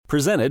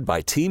Presented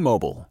by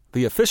T-Mobile,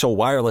 the official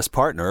wireless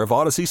partner of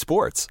Odyssey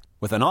Sports.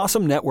 With an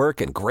awesome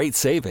network and great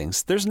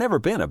savings, there's never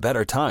been a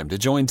better time to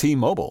join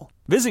T-Mobile.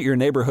 Visit your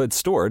neighborhood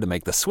store to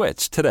make the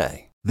switch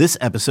today. This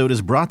episode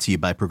is brought to you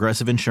by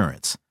Progressive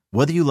Insurance.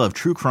 Whether you love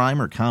true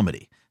crime or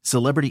comedy,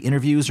 celebrity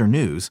interviews or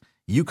news,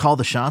 you call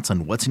the shots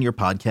on what's in your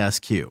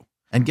podcast queue.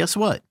 And guess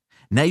what?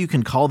 Now you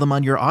can call them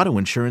on your auto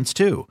insurance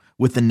too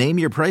with the Name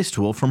Your Price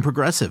tool from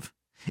Progressive.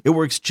 It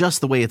works just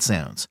the way it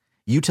sounds.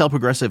 You tell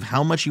Progressive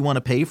how much you want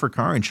to pay for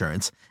car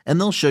insurance, and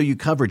they'll show you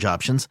coverage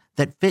options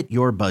that fit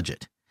your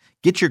budget.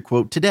 Get your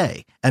quote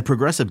today at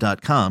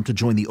Progressive.com to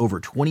join the over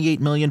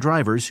 28 million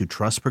drivers who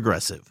trust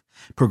Progressive.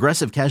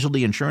 Progressive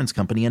Casualty Insurance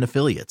Company and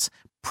Affiliates.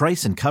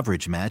 Price and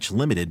coverage match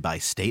limited by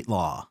state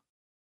law.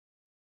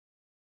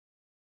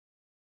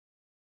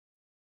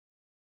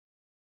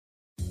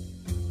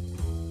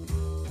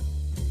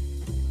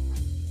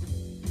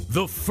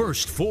 The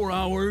first 4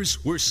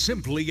 hours were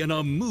simply an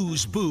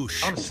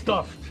amuse-bouche. I'm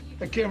stuffed.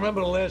 I can't remember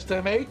the last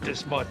time I ate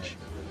this much.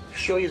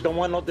 Sure you don't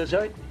want no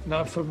dessert?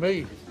 Not for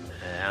me.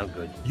 I'm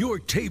good. Your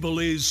table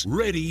is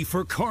ready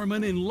for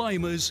Carmen and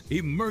Lima's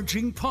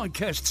emerging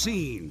podcast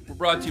scene. We're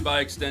brought to you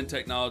by Extend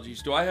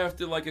Technologies. Do I have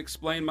to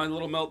explain my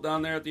little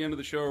meltdown there at the end of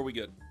the show, or are we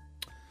good?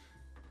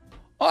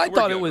 Oh, I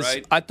thought it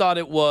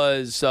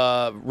was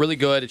right? really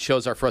good. It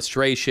shows our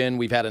frustration.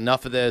 We've had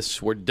enough of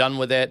this. We're done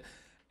with it.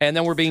 And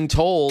then we're being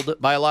told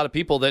by a lot of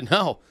people that,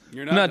 no,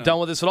 You're we're not done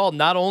with this at all.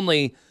 Not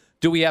only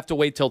do we have to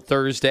wait till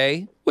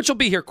Thursday, which will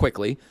be here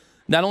quickly,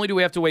 not only do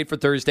we have to wait for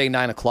Thursday,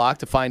 9 o'clock,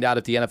 to find out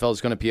if the NFL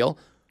is going to appeal,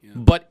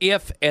 but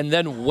if and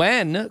then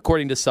when,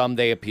 according to some,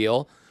 they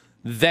appeal,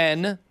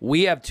 then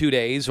we have 2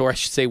 days, or I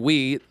should say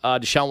we,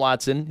 Deshaun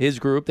Watson, his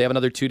group, they have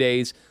another 2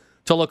 days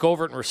to look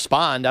over it and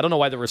respond. I don't know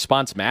why the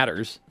response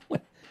matters.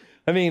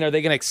 I mean, are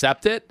they going to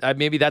accept it?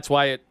 Maybe that's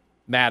why it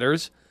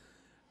matters.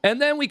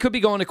 And then we could be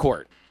going to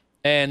court.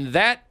 And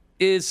that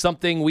is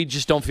something we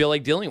just don't feel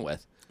like dealing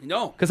with.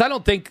 No. Because I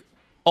don't think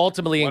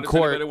ultimately in court. Why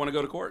does anybody want to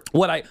go to court?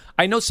 What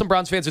I know some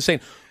Browns fans are saying,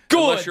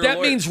 good,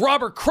 that means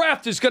Robert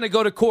Kraft is going to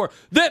go to court.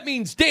 That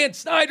means Dan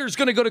Snyder's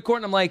going to go to court.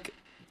 And I'm like,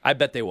 I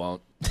bet they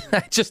won't.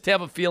 I just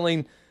have a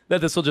feeling that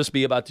this will just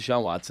be about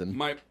Deshaun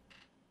Watson.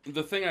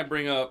 The thing I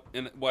bring up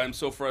and why I'm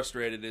so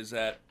frustrated is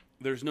that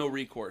there's no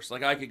recourse.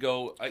 I could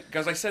go,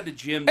 because I said to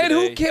Jim today. And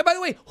who cares? By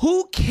the way,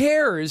 who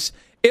cares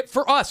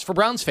for us, for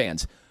Browns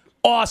fans?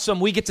 Awesome.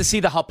 We get to see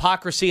the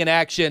hypocrisy in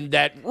action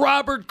that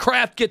Robert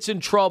Kraft gets in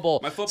trouble.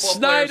 My football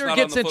Snyder not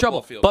gets on the in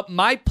trouble. field. But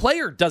my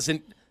player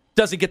doesn't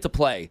get to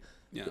play.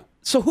 Yeah.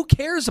 So who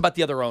cares about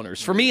the other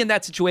owners? For me in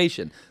that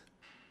situation.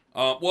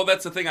 Well,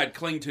 that's the thing I'd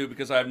cling to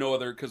because I have no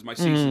other, because my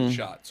season's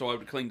shot. So I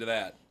would cling to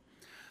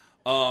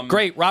that.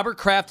 Great. Robert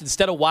Kraft,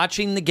 instead of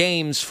watching the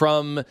games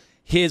from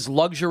his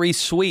luxury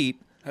suite,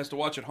 has to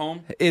watch at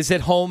home? Is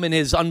at home in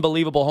his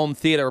unbelievable home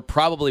theater,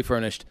 probably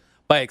furnished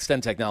by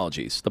Extend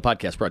Technologies. The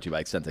podcast brought to you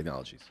by Extend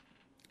Technologies.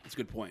 That's a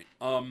good point.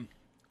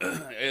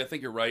 I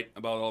think you're right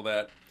about all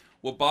that.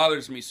 What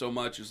bothers me so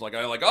much is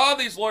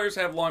these lawyers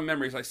have long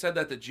memories. I said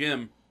that to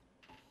Jim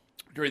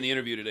during the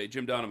interview today,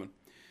 Jim Donovan.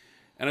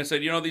 And I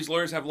said, these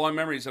lawyers have long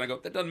memories. And I go,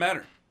 that doesn't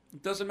matter.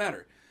 It doesn't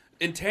matter.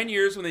 In 10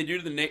 years, when they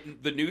do the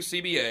new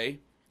CBA,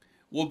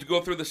 we'll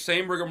go through the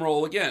same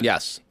rigmarole again.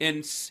 Yes.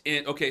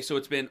 Okay, so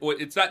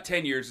it's not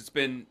 10 years, it's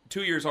been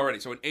 2 years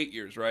already, so in 8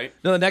 years, right?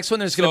 No, the next one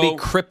there's going to be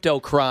crypto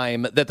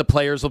crime that the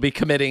players will be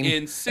committing.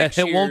 In 6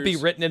 years. It won't be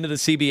written into the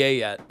CBA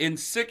yet. In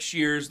 6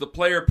 years, the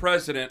player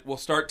president will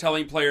start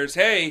telling players,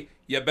 hey,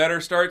 you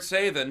better start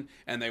saving,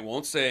 and they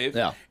won't save.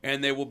 Yeah.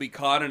 And they will be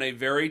caught in a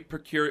very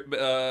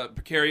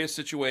precarious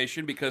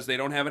situation because they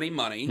don't have any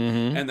money,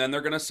 and then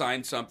they're going to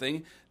sign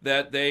something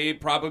that they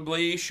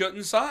probably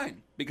shouldn't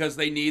sign because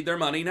they need their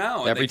money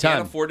now, and they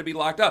can't afford to be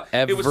locked up.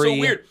 It was so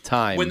weird.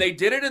 Time. When they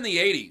did it in the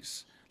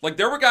 80s,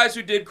 there were guys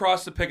who did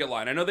cross the picket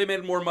line. I know they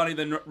made more money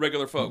than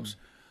regular folks.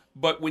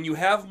 But when you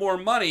have more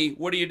money,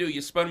 what do?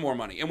 You spend more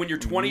money. And when you're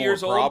 20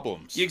 years old...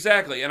 problems.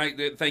 Exactly. And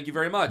I thank you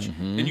very much.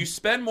 And you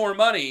spend more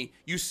money,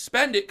 you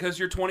spend it because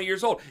you're 20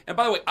 years old. And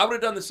by the way, I would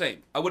have done the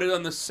same. I would have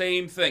done the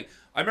same thing.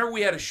 I remember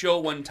we had a show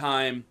one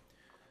time.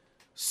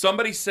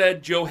 Somebody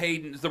said Joe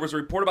Hayden... There was a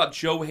report about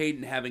Joe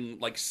Hayden having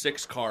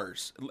 6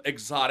 cars,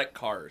 exotic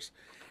cars.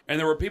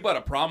 And there were people that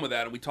had a problem with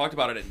that, and we talked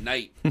about it at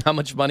night. How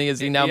much money has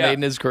he now made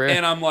in his career?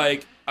 And I'm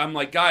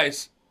like,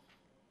 guys,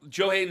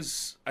 Joe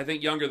Hayden's, I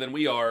think, younger than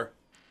we are.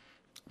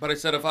 But I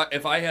said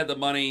if I had the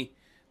money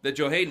that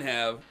Joe Hayden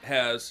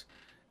has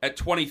at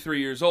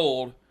 23 years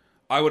old,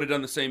 I would have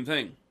done the same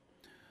thing.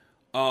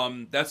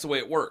 That's the way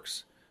it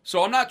works.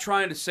 So I'm not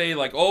trying to say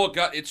oh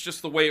God, it's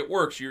just the way it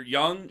works. You're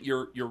young,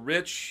 you're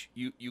rich,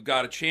 you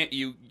got a chance,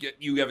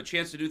 you have a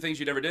chance to do things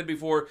you never did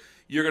before.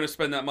 You're going to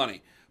spend that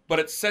money, but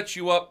it sets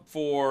you up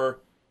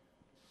for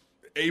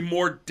a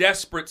more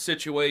desperate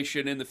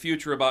situation in the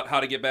future about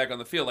how to get back on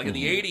the field. In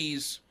the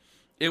 80s.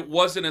 It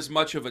wasn't as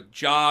much of a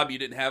job. You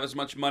didn't have as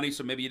much money,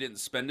 so maybe you didn't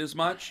spend as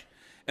much.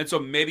 And so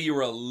maybe you were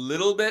a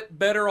little bit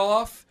better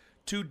off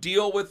to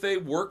deal with a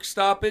work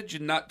stoppage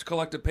and not to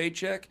collect a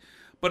paycheck.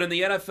 But in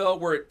the NFL,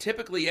 where it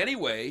typically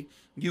anyway,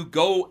 you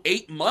go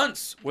 8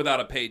 months without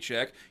a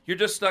paycheck, you're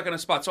just stuck in a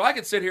spot. So I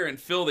could sit here and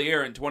fill the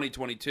air in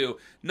 2022.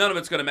 None of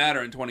it's going to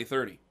matter in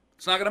 2030.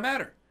 It's not going to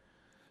matter.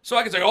 So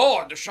I can say,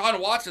 oh,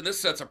 Deshaun Watson, this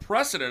sets a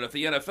precedent of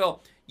the NFL.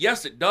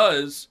 Yes, it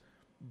does.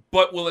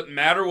 But will it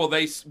matter? Will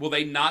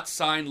they not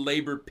sign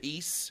labor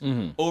peace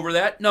over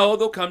that? No,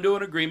 they'll come to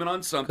an agreement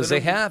on something. Because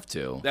they have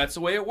to. That's the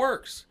way it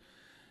works.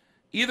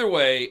 Either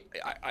way,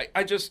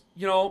 I just,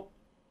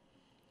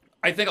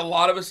 I think a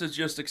lot of us has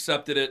just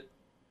accepted it.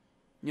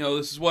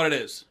 This is what it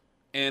is.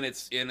 And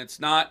it's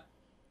not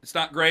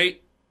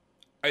great.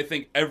 I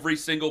think every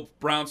single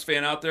Browns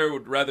fan out there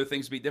would rather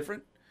things be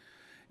different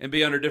and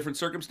be under different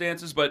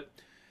circumstances, but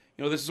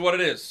this is what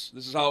it is.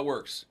 This is how it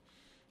works.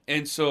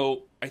 And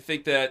so I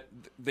think that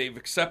they've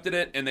accepted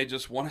it, and they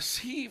just want to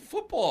see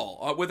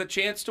football with a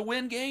chance to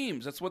win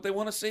games. That's what they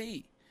want to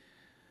see.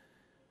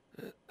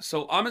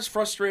 So I'm as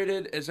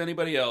frustrated as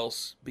anybody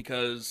else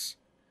because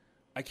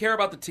I care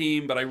about the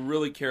team, but I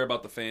really care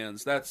about the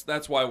fans.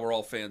 That's why we're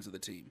all fans of the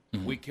team.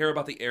 Mm-hmm. We care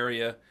about the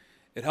area.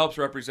 It helps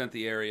represent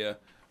the area.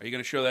 Are you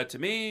going to show that to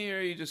me, or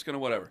are you just going to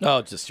whatever?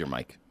 Oh, just your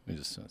mic. I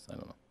don't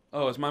know.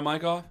 Oh, is my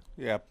mic off?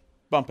 Yeah,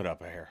 bump it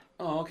up a hair.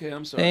 Oh, okay.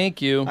 I'm sorry.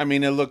 Thank you. I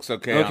mean, it looks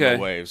okay on the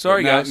waves.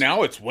 Sorry, guys.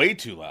 Now it's way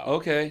too loud.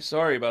 Okay,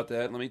 sorry about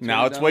that. Let me.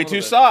 Now it's way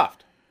too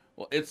soft.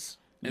 Well, it's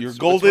you're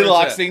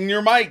Goldilocksing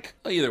your mic.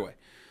 Either way,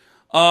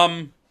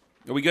 are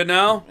we good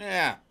now?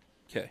 Yeah.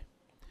 Okay.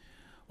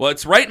 Well,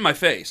 it's right in my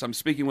face. I'm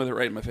speaking with it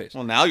right in my face.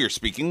 Well, now you're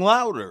speaking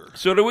louder.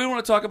 So, do we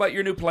want to talk about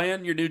your new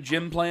plan, your new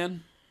gym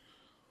plan?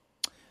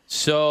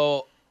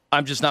 So,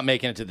 I'm just not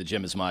making it to the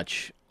gym as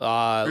much.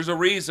 There's a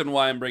reason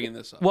why I'm bringing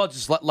this up. Well,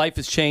 just life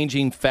is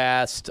changing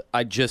fast.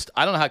 I don't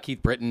know how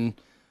Keith Britton,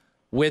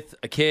 with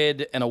a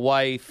kid and a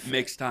wife,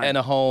 makes time and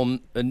a home,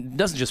 and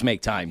doesn't just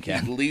make time,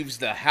 Ken. He leaves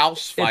the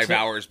house 5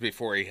 hours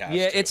before he has to.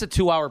 Yeah, it's a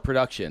 2-hour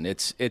production.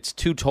 It's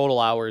 2 total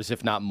hours,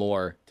 if not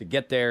more, to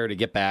get there, to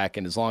get back,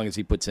 and as long as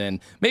he puts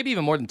in, maybe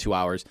even more than 2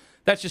 hours,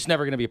 that's just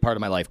never going to be a part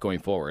of my life going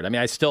forward. I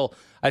mean, I still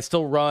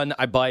run,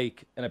 I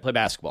bike, and I play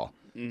basketball.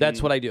 Mm-hmm.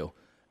 That's what I do.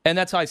 And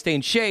that's how I stay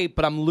in shape,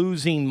 but I'm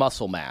losing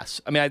muscle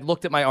mass. I mean, I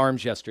looked at my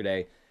arms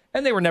yesterday,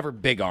 and they were never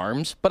big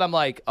arms, but I'm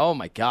like, oh,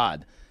 my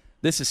God,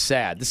 this is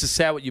sad. This is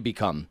sad what you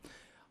become.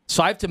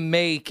 So I have to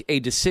make a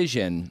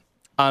decision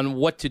on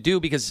what to do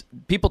because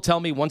people tell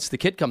me once the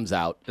kid comes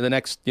out in the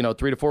next 3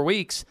 to 4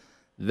 weeks,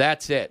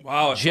 that's it.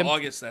 Wow, it's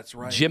August, that's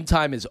right. Gym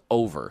time is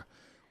over.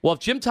 Well, if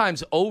gym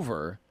time's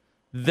over,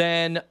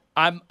 then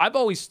I've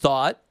always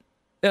thought,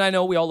 and I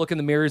know we all look in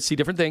the mirror and see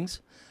different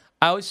things,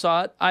 I always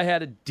thought I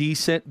had a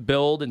decent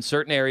build in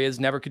certain areas,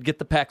 never could get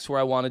the pecs where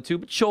I wanted to,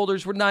 but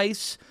shoulders were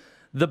nice.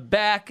 The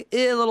back,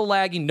 a little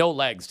laggy, no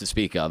legs to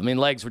speak of. I mean,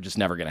 legs were just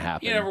never going to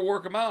happen. You never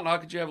work them out. How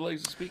could you have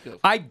legs to speak of?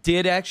 I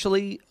did,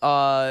 actually,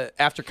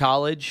 after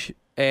college,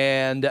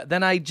 and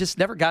then I just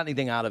never got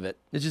anything out of it.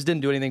 It just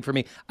didn't do anything for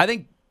me. I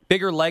think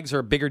bigger legs are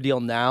a bigger deal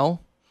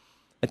now.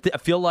 I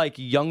feel like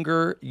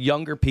younger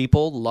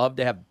people love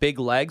to have big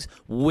legs.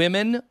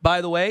 Women,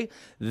 by the way,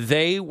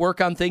 they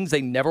work on things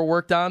they never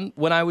worked on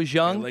when I was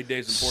young. Yeah, leg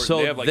day's important. So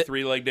they have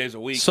 3 leg days a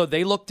week. So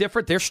they look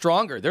different. They're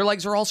stronger. Their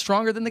legs are all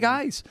stronger than the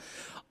guys.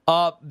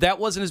 That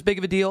wasn't as big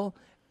of a deal.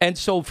 And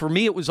so for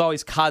me, it was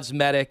always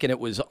cosmetic, and it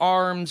was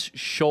arms,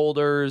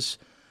 shoulders,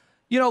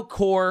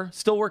 core,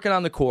 still working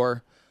on the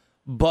core.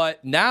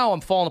 But now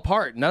I'm falling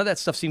apart. None of that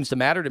stuff seems to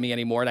matter to me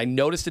anymore. And I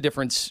noticed a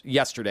difference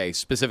yesterday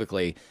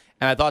specifically.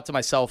 And I thought to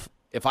myself,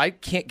 if I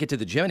can't get to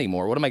the gym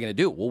anymore, what am I going to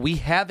do? Well, we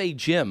have a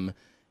gym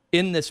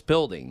in this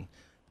building.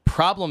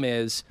 Problem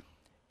is,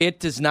 it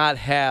does not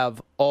have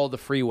all the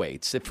free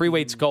weights. The free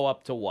weights go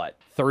up to what,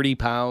 30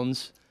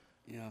 pounds?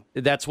 Yeah.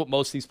 That's what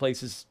most of these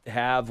places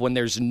have when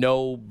there's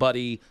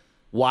nobody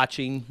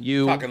watching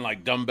you. Talking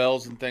like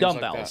dumbbells and things like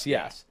that. Dumbbells,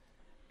 yes.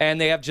 And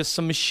they have just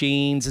some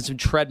machines and some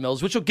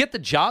treadmills, which will get the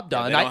job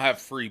done. Yeah, they don't have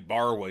free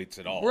bar weights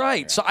at all.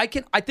 Right. So I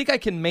think I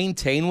can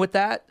maintain with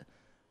that,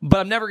 but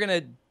I'm never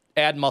going to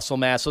add muscle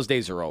mass. Those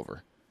days are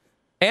over.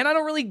 And I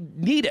don't really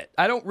need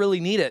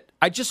it.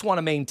 I just want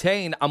to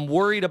maintain. I'm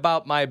worried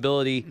about my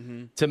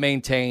ability to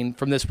maintain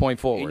from this point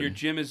forward. And your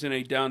gym is in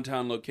a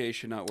downtown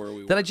location, not where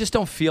we were. That I just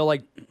don't feel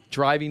like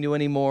driving to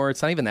anymore.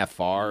 It's not even that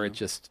far. It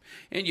just...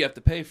 And you have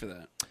to pay for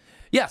that.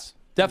 Yes,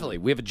 definitely.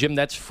 We have a gym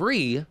that's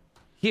free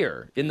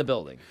here in the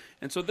building.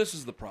 And so this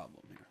is the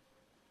problem here.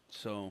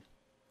 So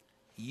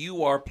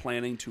you are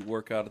planning to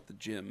work out at the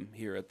gym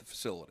here at the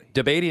facility.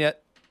 Debating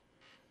it.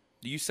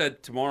 You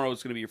said tomorrow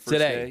is going to be your first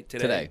day.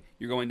 Today.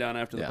 You're going down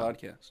after the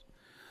podcast.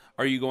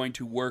 Are you going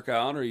to work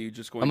out, or are you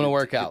just going to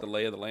work get out. the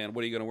lay of the land?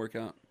 What are you going to work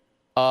out?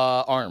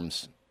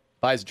 Arms.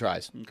 Bis and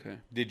tris. Okay.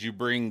 Did you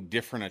bring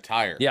different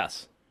attire?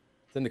 Yes.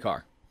 It's in the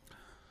car.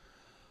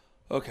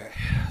 Okay.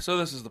 So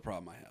this is the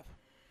problem I have.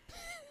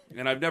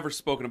 And I've never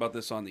spoken about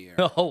this on the air.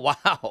 Oh,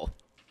 wow.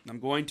 I'm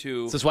going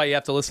to... This is why you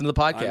have to listen to the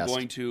podcast. I'm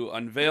going to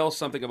unveil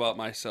something about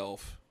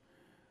myself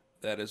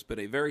that has been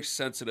a very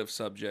sensitive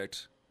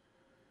subject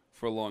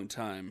for a long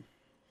time.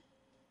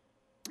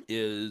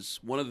 Is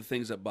one of the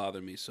things that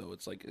bother me. So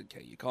it's like,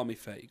 okay, you call me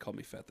fat,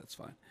 that's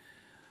fine.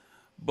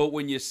 But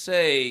when you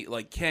say,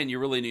 like, Ken, you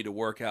really need to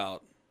work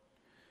out,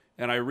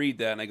 and I read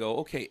that and I go,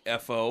 okay,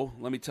 F.O.,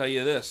 let me tell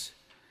you this.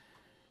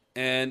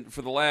 And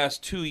for the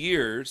last 2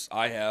 years,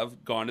 I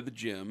have gone to the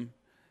gym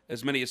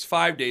as many as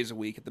 5 days a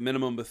week at the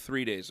minimum of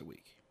 3 days a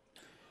week.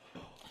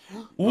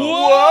 Whoa!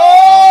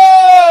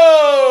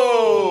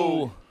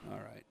 All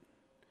right.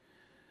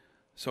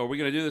 So are we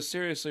going to do this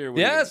seriously? Or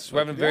Yes, we're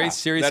having a very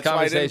serious That's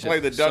conversation. why I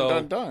didn't play the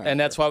dun-dun-dun. And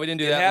that's why we didn't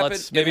do It that. happened-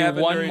 Let's it maybe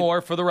happened one during-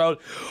 more for the road.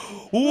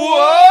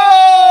 Whoa!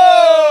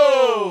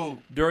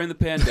 During the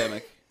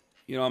pandemic,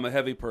 I'm a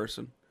heavy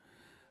person.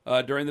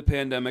 During the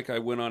pandemic, I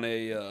went on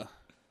a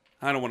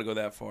I don't want to go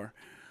that far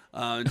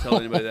and tell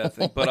anybody that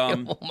thing. But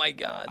Oh, my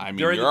God. I mean,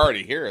 During you're the-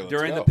 already here. Let's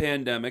during go. the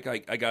pandemic,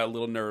 I got a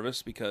little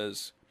nervous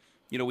because,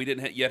 we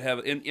didn't yet have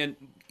 – and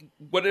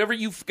whatever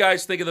you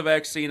guys think of the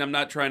vaccine, I'm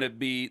not trying to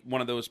be one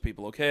of those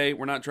people, okay?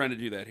 We're not trying to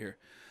do that here.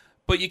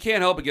 But you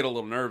can't help but get a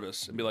little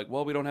nervous and be like,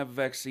 well, we don't have a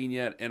vaccine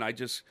yet. And I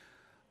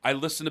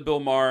listened to Bill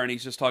Maher, and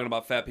he's just talking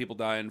about fat people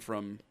dying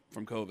from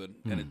COVID.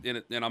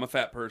 And I'm a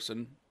fat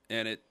person,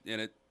 and it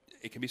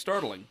can be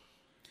startling.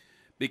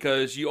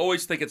 Because you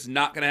always think it's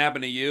not going to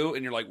happen to you,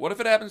 and you're like, what if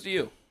it happens to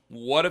you?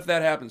 What if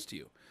that happens to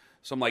you?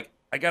 So I'm like,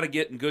 I got to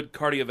get in good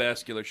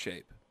cardiovascular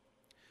shape.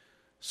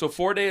 So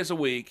 4 days a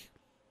week,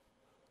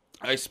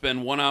 I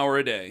spend 1 hour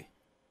a day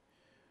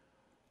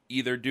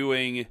either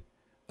doing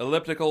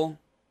elliptical,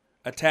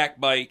 attack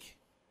bike,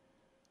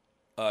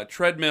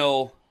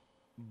 treadmill,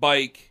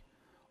 bike,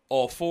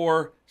 all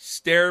four,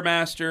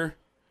 Stairmaster.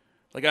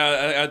 Like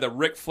I had the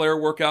Ric Flair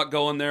workout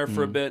going there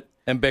for a bit.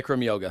 And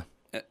Bikram yoga.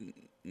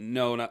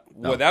 No, not.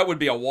 Well, that would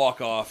be a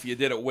walk-off. You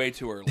did it way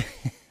too early.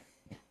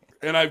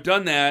 And I've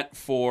done that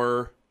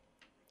for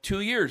 2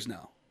 years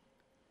now.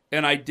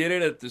 And I did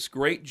it at this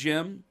great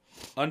gym,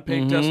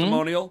 unpaid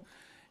testimonial,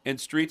 in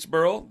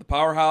Streetsboro, the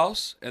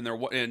powerhouse.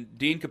 And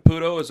Dean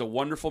Caputo is a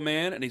wonderful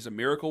man, and he's a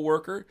miracle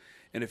worker.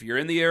 And if you're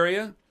in the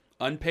area,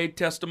 unpaid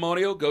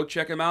testimonial, go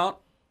check him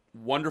out.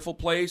 Wonderful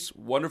place,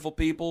 wonderful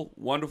people,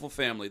 wonderful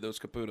family, those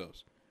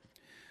Caputos.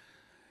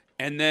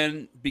 And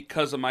then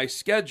because of my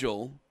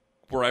schedule,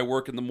 where I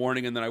work in the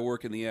morning and then I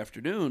work in the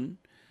afternoon,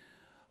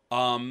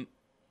 I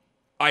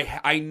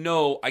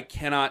know I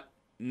cannot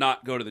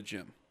not go to the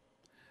gym.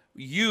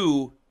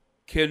 You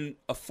can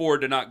afford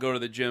to not go to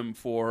the gym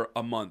for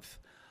a month.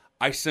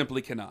 I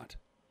simply cannot.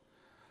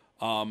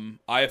 I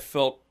have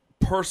felt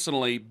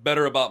personally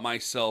better about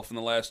myself in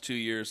the last 2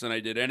 years than I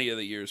did any of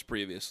the years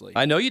previously.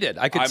 I know you did.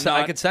 I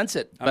could sense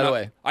it, by the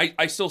way.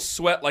 I still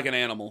sweat like an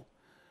animal,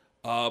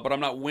 but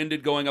I'm not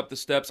winded going up the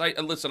steps. I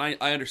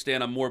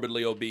understand I'm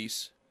morbidly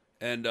obese.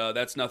 And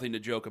that's nothing to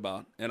joke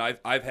about. And I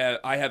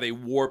have a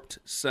warped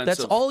sense.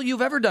 That's all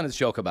you've ever done is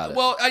joke about it.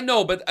 Well, I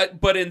know,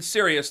 but in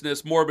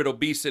seriousness, morbid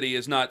obesity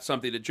is not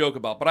something to joke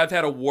about. But I've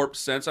had a warped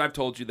sense. I've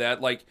told you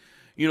that, like,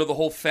 the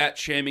whole fat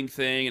shaming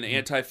thing and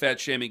anti-fat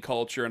shaming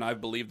culture. And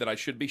I've believed that I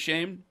should be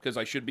shamed because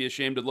I should be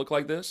ashamed to look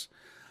like this.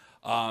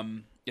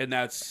 And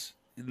that's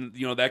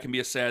that can be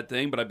a sad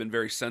thing. But I've been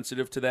very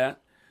sensitive to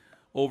that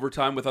over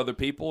time with other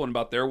people and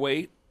about their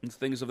weight and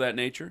things of that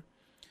nature.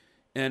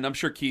 And I'm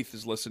sure Keith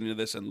is listening to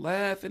this and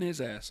laughing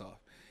his ass off.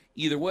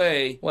 Either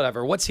way.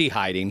 Whatever. What's he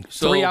hiding?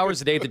 3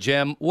 hours a day at the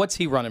gym. What's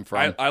he running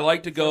from? I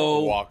like to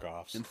go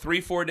walk-offs. in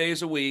 3-4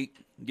 days a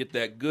week, get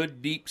that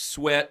good deep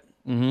sweat.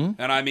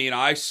 Mm-hmm. And I mean,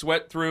 I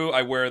sweat through.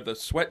 I wear the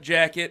sweat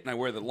jacket and I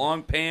wear the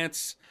long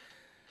pants.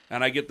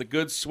 And I get the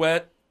good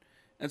sweat.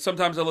 And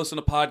sometimes I listen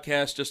to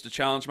podcasts just to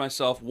challenge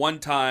myself. One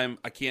time,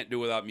 I can't do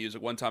without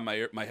music. One time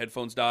my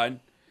headphones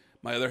died.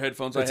 My other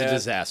headphones It's I had. a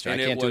disaster. I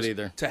can't do it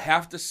either. To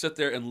have to sit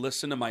there and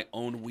listen to my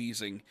own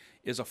wheezing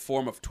is a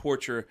form of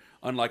torture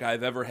unlike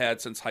I've ever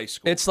had since high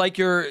school. It's like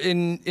you're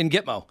in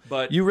Gitmo.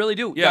 But you really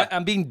do. Yeah.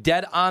 I'm being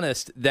dead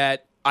honest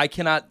that I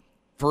cannot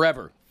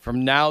forever,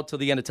 from now till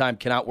the end of time,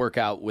 cannot work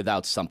out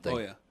without something. Oh,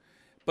 yeah.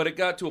 But it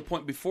got to a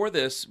point before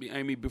this,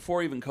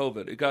 before even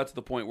COVID, it got to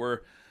the point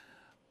where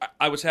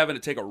I was having to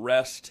take a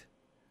rest.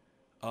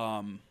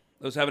 I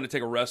was having to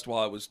take a rest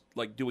while I was,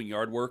 like, doing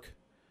yard work.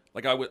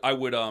 Like, I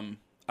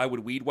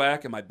would weed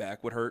whack and my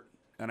back would hurt,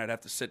 and I'd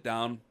have to sit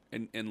down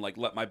and like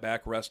let my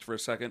back rest for a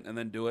second and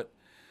then do it.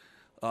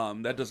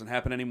 That doesn't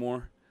happen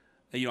anymore.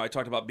 And, I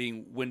talked about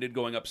being winded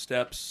going up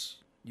steps.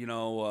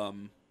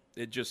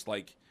 It just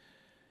like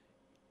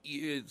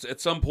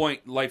at some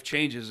point life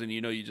changes and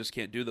you just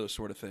can't do those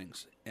sort of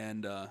things.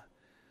 And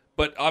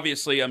but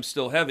obviously I'm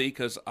still heavy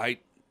because I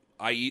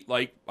eat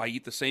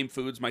the same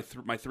foods my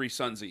three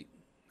sons eat,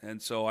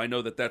 and so I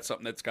know that that's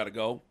something that's got to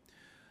go.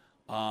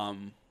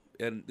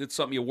 And it's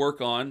something you work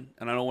on,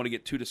 and I don't want to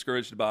get too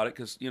discouraged about it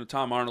because,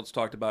 Tom Arnold's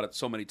talked about it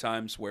so many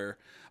times where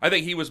I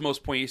think he was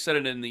most poignant. He said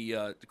it in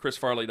the Chris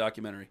Farley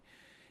documentary.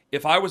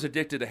 If I was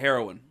addicted to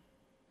heroin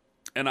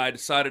and I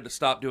decided to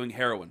stop doing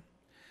heroin,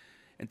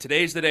 and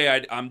today's the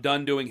day I'm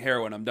done doing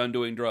heroin, I'm done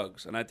doing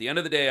drugs, and at the end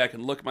of the day I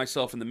can look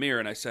myself in the mirror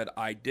and I said,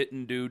 I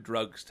didn't do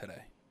drugs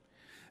today.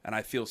 And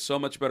I feel so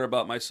much better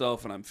about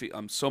myself, and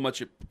I'm so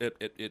much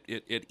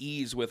at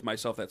ease with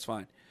myself, that's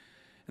fine.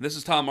 And this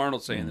is Tom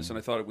Arnold saying this, and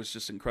I thought it was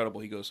just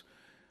incredible. He goes,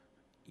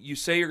 you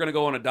say you're going to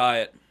go on a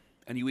diet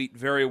and you eat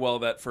very well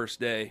that first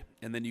day,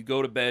 and then you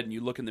go to bed and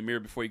you look in the mirror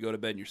before you go to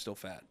bed and you're still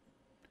fat.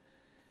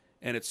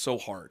 And it's so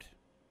hard.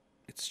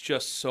 It's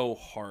just so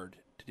hard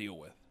to deal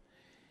with.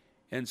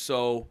 And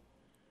so,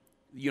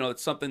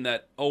 it's something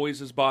that always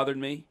has bothered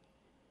me.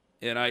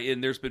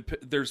 And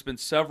there's been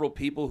several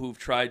people who've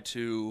tried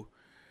to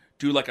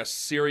do like a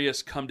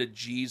serious come to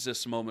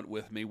Jesus moment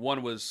with me.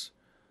 One was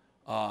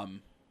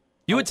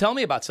you would tell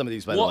me about some of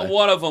these, by the way.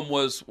 One of them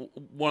was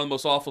one of the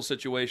most awful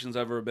situations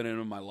I've ever been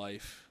in my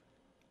life.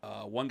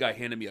 One guy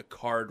handed me a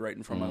card right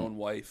in front of my own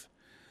wife.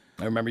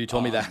 I remember you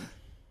told me that.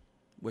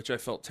 Which I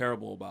felt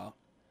terrible about.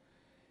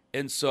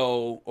 And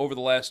so over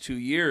the last 2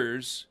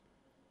 years,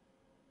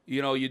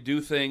 you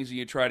do things and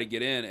you try to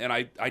get in. And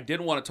I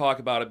didn't want to talk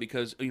about it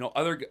because,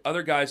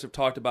 other guys have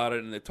talked about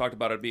it and they've talked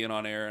about it being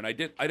on air. And I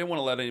didn't want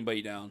to let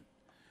anybody down.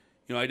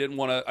 I didn't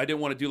want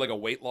to do like a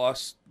weight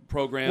loss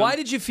program. Why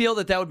did you feel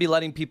that would be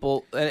letting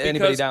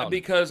anybody down?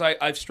 Because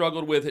I've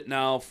struggled with it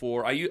now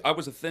for, I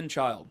was a thin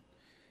child.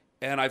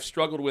 And I've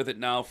struggled with it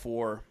now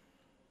for,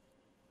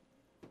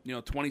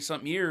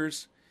 20-something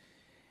years.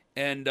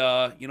 And,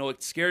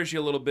 it scares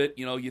you a little bit.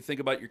 You think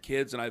about your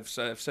kids, and I've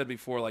said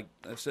before, like,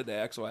 I've said to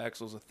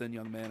Axel's a thin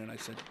young man, and I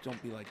said,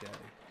 don't be like Daddy.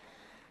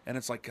 And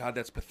it's like, God,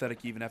 that's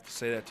pathetic you even have to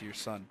say that to your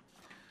son.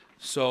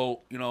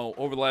 So,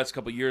 over the last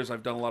couple of years,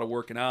 I've done a lot of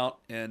working out,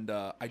 and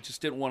I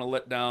just didn't want to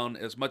let down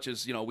as much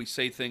as, we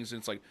say things, and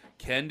it's like,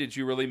 Ken, did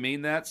you really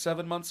mean that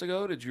 7 months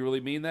ago? Did you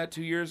really mean that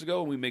 2 years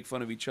ago? And we make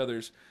fun of each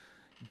other's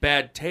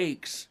bad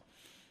takes.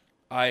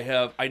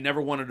 I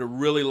never wanted to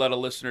really let a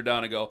listener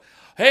down and go,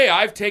 hey,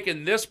 I've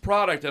taken this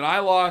product and I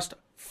lost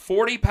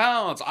 40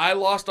 pounds. I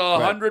lost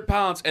 100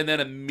 pounds, and then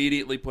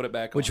immediately put it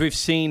back on. Which we've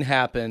seen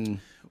happen.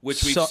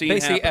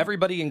 Basically,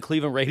 everybody in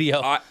Cleveland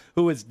radio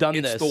who has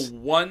done this. It's the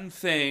one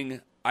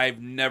thing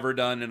I've never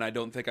done, and I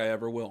don't think I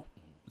ever will.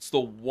 It's the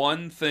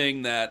one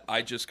thing that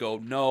I just go,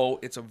 no,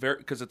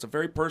 because it's a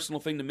very personal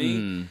thing to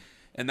me,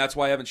 and that's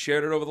why I haven't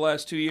shared it over the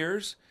last 2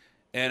 years.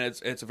 And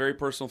it's a very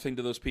personal thing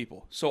to those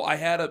people. So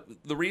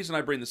the reason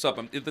I bring this up,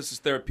 this is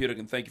therapeutic,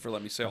 and thank you for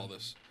letting me say all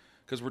this,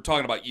 because we're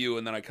talking about you,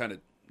 and then I kind of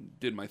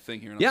did my thing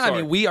here. And I'm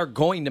sorry. We are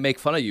going to make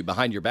fun of you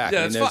behind your back.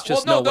 Yeah, there's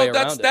just no way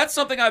around it. That's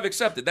something I've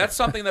accepted. That's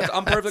something that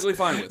I'm perfectly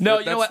fine with. No,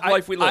 that's you know what?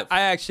 Life we live.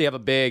 I actually have a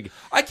big.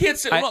 I can't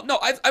say.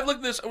 I've looked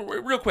at this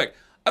real quick.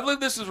 I've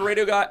looked at this as a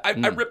radio guy. I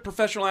rip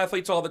professional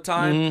athletes all the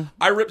time.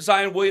 I rip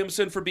Zion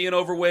Williamson for being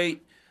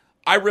overweight.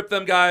 I rip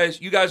them guys.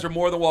 You guys are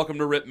more than welcome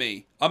to rip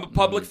me. I'm a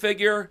public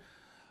figure.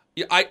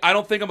 I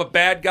don't think I'm a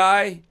bad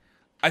guy.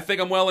 I think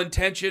I'm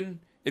well-intentioned.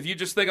 If you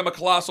just think I'm a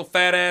colossal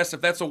fat ass,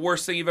 if that's the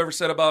worst thing you've ever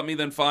said about me,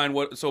 then fine.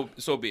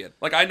 So be it.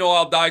 Like, I know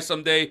I'll die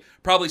someday,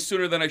 probably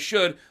sooner than I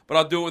should, but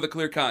I'll do it with a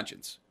clear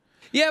conscience.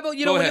 Yeah, but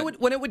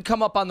when it would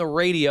come up on the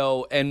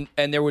radio and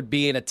there would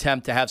be an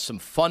attempt to have some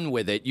fun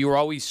with it, you were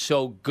always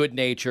so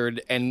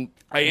good-natured and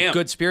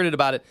good-spirited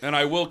about it. And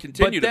I will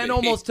continue to be. But then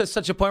almost to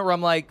such a point where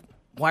I'm like,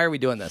 why are we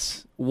doing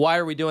this? Why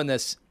are we doing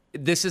this?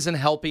 This isn't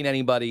helping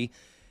anybody.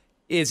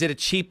 Is it a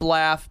cheap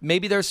laugh?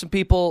 Maybe there's some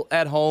people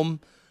at home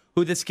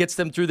who this gets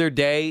them through their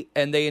day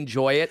and they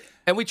enjoy it,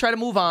 and we try to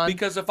move on.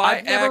 Because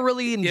I've never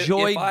really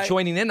enjoyed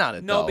joining in on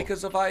it. No, though.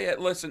 Because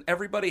listen,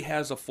 everybody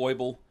has a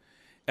foible.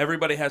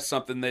 Everybody has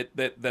something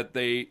that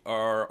they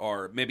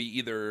are maybe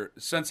either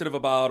sensitive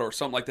about or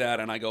something like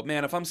that. And I go,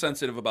 man, if I'm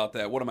sensitive about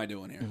that, what am I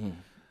doing here? Mm-hmm.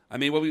 I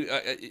mean,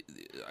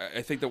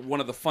 I think that one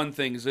of the fun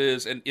things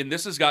is, and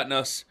this has gotten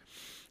us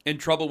in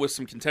trouble with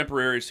some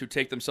contemporaries who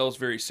take themselves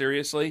very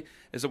seriously,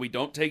 is that we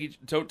don't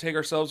take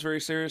ourselves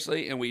very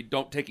seriously, and we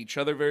don't take each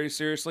other very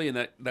seriously,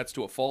 and that's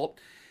to a fault.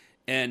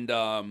 And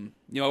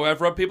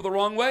I've rubbed people the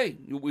wrong way.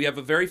 We have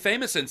a very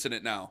famous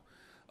incident now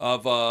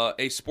of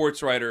a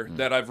sports writer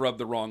that I've rubbed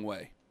the wrong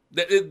way.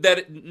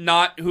 That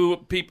not who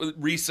people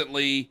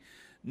recently,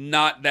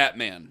 not that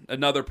man,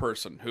 another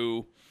person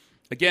who.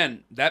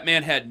 Again, that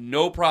man had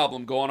no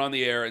problem going on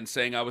the air and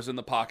saying I was in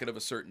the pocket of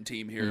a certain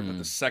team here, but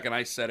the second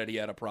I said it, he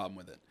had a problem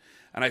with it.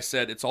 And I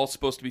said, it's all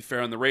supposed to be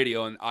fair on the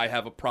radio, and I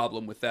have a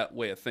problem with that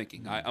way of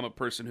thinking. I'm a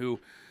person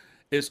who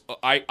is,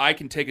 I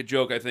can take a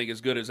joke, I think,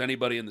 as good as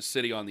anybody in the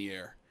city on the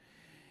air.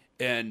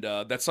 And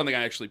that's something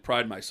I actually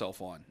pride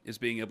myself on, is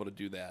being able to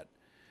do that.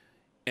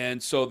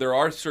 And so there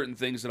are certain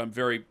things that I'm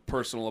very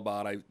personal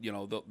about.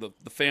 The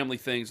family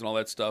things and all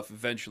that stuff,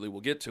 eventually we'll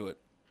get to it.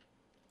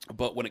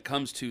 But when it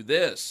comes to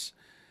this,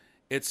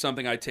 it's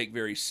something I take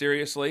very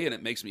seriously, and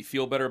it makes me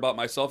feel better about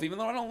myself, even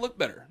though I don't look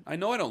better. I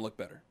know I don't look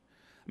better.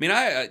 I mean,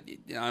 I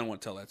don't want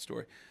to tell that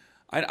story.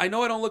 I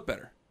know I don't look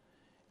better,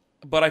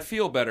 but I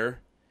feel better,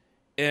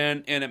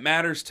 and it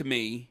matters to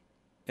me,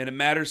 and it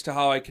matters to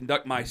how I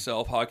conduct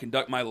myself, how I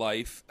conduct my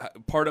life.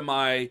 Part of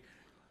my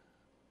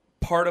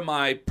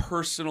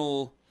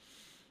personal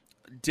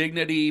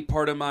dignity,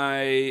 part of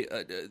my,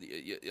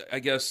 I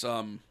guess,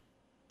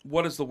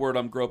 what is the word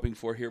I'm groping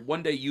for here?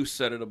 One day you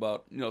said it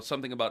about,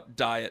 something about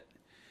diet.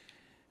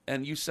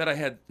 And you said I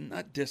had,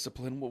 not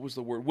discipline, what was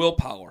the word?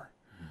 Willpower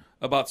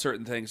about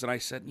certain things. And I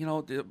said,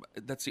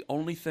 that's the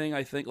only thing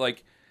I think,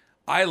 like,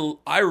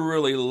 I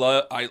really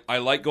love. I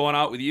like going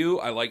out with you.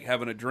 I like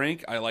having a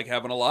drink. I like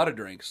having a lot of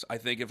drinks. I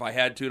think if I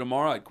had to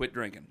tomorrow, I'd quit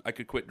drinking. I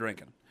could quit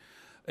drinking.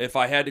 If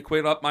I had to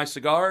quit up my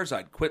cigars,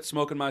 I'd quit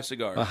smoking my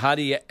cigars. Well, how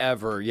do you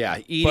ever? Yeah,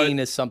 eating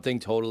is something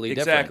totally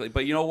different. Exactly.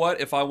 But you know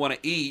what? If I want to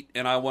eat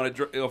and if I want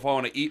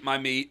to eat my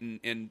meat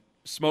and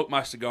smoke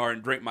my cigar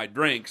and drink my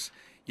drinks,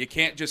 you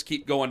can't just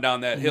keep going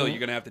down that hill. You're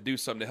going to have to do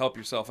something to help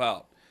yourself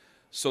out.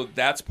 So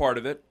that's part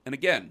of it. And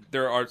again,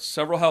 there are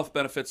several health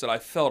benefits that I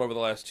felt over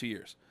the last 2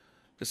 years.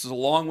 This is a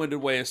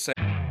long-winded way of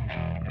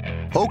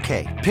saying.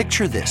 Okay,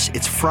 picture this.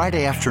 It's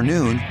Friday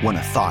afternoon when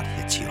a thought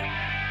hits you.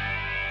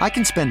 I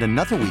can spend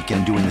another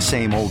weekend doing the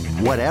same old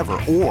whatever,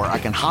 or I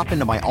can hop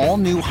into my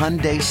all-new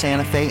Hyundai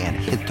Santa Fe and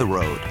hit the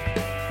road.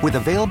 With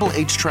available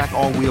H-Track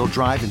all-wheel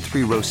drive and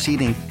 3-row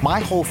seating, my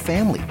whole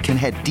family can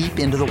head deep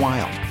into the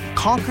wild.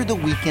 Conquer the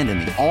weekend in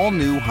the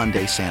all-new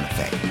Hyundai Santa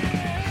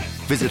Fe.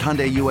 Visit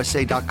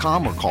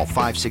HyundaiUSA.com or call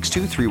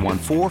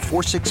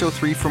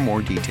 562-314-4603 for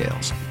more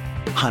details.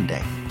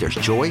 Hyundai, there's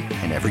joy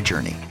in every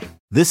journey.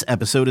 This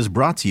episode is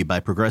brought to you by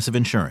Progressive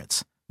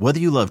Insurance. Whether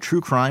you love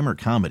true crime or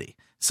comedy,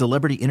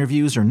 celebrity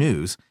interviews or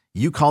news,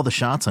 you call the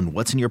shots on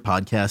what's in your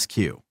podcast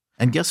queue.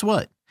 And guess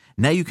what?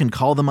 Now you can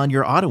call them on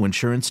your auto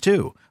insurance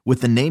too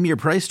with the Name Your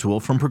Price tool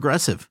from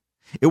Progressive.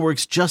 It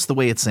works just the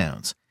way it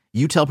sounds.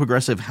 You tell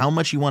Progressive how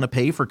much you want to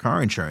pay for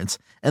car insurance,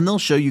 and they'll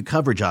show you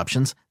coverage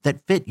options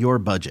that fit your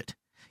budget.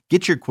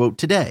 Get your quote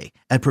today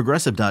at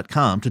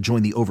Progressive.com to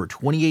join the over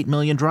 28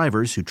 million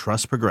drivers who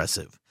trust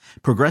Progressive.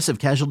 Progressive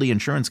Casualty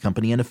Insurance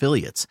Company and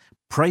Affiliates.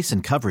 Price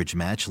and coverage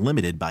match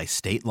limited by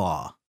state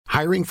law.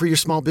 Hiring for your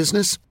small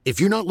business? If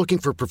you're not looking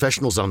for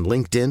professionals on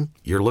LinkedIn,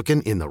 you're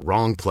looking in the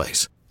wrong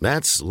place.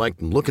 That's like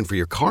looking for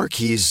your car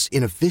keys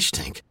in a fish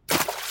tank.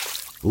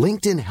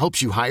 LinkedIn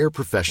helps you hire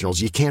professionals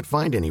you can't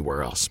find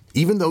anywhere else,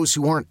 even those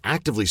who aren't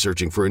actively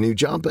searching for a new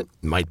job but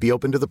might be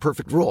open to the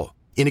perfect role.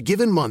 In a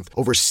given month,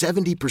 over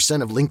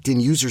 70% of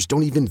LinkedIn users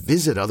don't even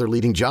visit other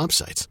leading job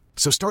sites.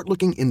 So start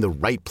looking in the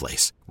right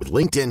place. With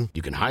LinkedIn,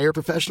 you can hire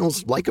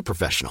professionals like a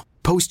professional.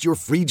 Post your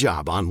free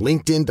job on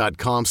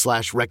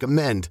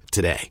linkedin.com/recommend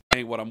today.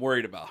 What I'm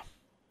worried about.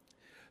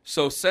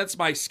 So since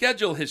my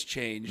schedule has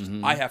changed,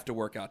 I have to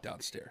work out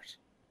downstairs.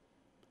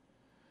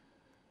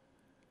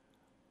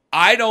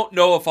 I don't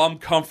know if I'm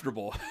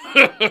comfortable.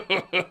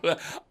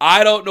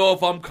 I don't know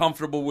if I'm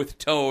comfortable with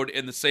Toad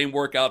in the same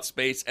workout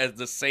space at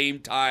the same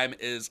time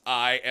as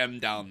I am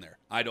down there.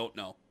 I don't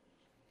know.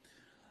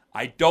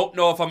 I don't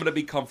know if I'm going to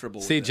be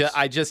comfortable with this.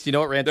 I just, you know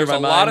what ran through There's my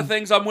mind? There's a lot of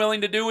things I'm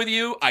willing to do with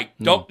you. I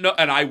don't know,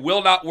 and I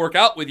will not work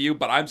out with you,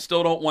 but I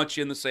still don't want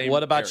you in the same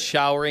What about area.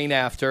 showering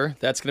after?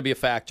 That's going to be a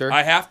factor.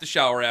 I have to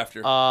shower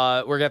after.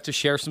 We're going to have to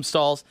share some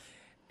stalls.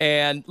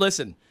 And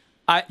listen,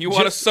 you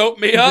want to soap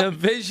me up? The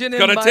vision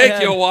it's going to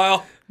take you a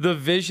while. The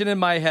vision in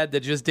my head that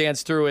just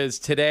danced through is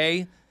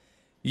today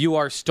you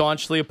are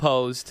staunchly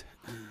opposed,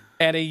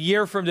 and a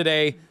year from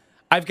today,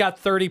 I've got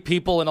 30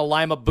 people in a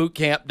Lima boot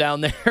camp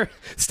down there,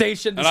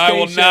 station to and station. I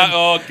will not,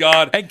 oh,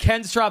 God. And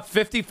Ken's dropped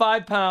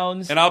 55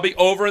 pounds. And I'll be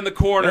over in the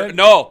corner.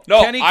 No,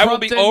 I will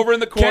be over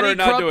in the corner and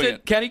not doing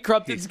it. Kenny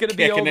Crumpton's going to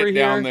be over here.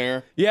 Down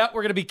there. Yeah,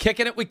 we're going to be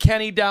kicking it with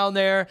Kenny down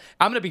there.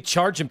 I'm going to be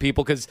charging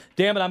people because,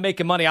 damn it, I'm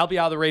making money. I'll be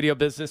out of the radio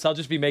business. I'll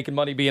just be making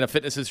money being a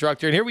fitness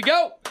instructor. And here we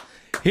go.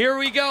 Here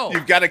we go.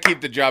 You've got to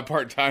keep the job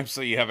part-time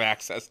so you have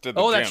access to the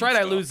gym. Oh, that's right.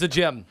 I lose the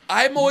gym.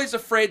 I'm always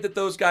afraid that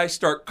those guys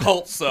start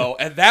cults, though,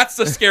 and that's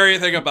the scary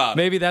thing about it.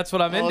 Maybe that's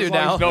what I'm into as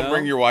long now. as don't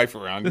bring your wife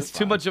around. There's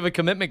too much of a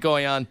commitment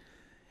going on.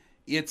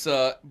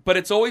 But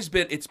it's always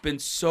been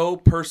so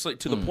personally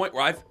to the point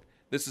where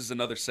this is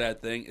another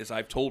sad thing, is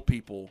I've told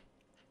people,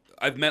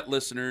 I've met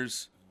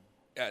listeners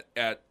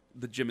at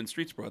the gym in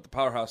Streetsboro, at the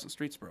Powerhouse in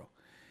Streetsboro,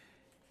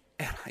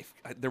 and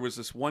there was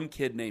this one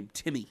kid named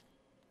Timmy,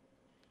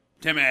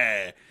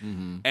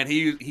 and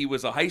he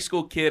was a high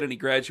school kid, and he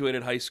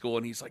graduated high school,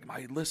 and he's like,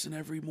 I listen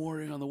every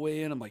morning on the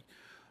way in. I'm like,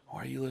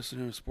 why are you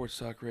listening to sports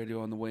talk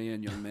radio on the way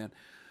in, young man?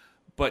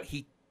 But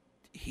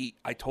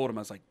I told him,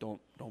 I was like, don't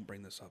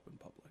bring this up in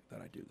public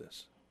that I do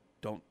this.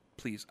 Don't,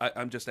 please.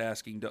 I'm just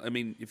asking. I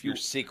mean, if your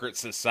secret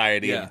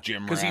society of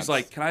gym rats. Because he's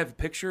like, can I have a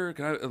picture?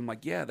 I'm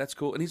like, yeah, that's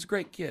cool. And he's a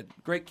great kid,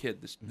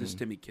 this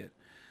Timmy kid.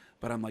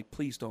 But I'm like,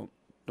 please don't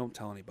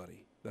tell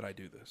anybody that I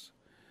do this.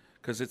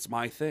 Because it's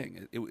my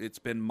thing. It's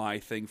been my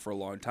thing for a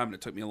long time. And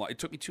it took me It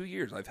took me 2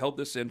 years. I've held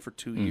this in for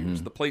 2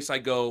 years. The place I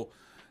go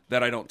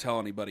that I don't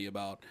tell anybody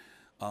about.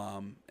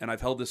 And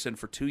I've held this in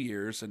for 2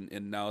 years.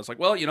 And now it's like,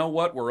 well, you know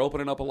what? We're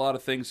opening up a lot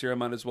of things here. I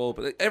might as well.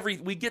 But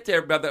we get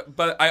there about that.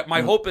 But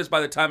my hope is by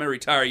the time I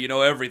retire, you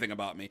know everything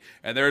about me.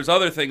 And there's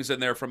other things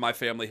in there from my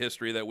family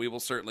history that we will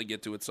certainly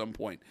get to at some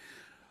point.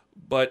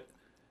 But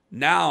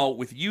now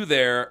with you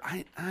there,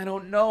 I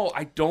don't know.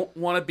 I don't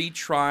want to be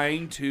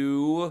trying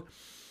to...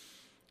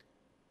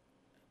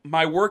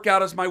 My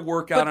workout is my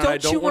workout, and I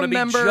don't want to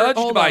be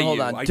judged by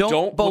you. I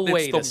don't.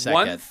 It's the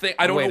one thing.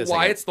 I don't know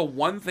why it's the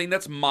one thing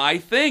that's my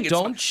thing.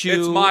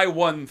 It's my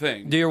one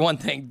thing. Do your one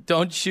thing.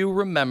 Don't you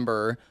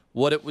remember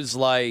what it was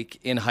like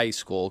in high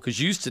school? Because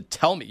you used to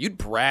tell me, you'd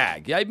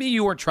brag. I mean,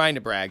 you weren't trying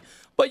to brag,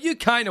 but you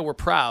kind of were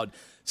proud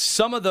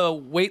some of the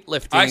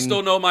weightlifting. I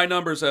still know my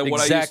numbers at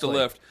what I used to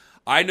lift.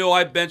 I know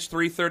I benched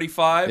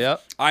 335.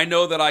 Yep. I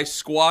know that I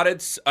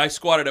squatted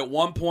at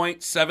one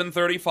point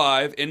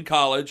 735 in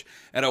college,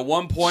 and at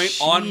one point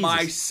on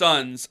my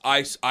sons,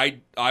 I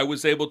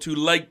was able to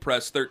leg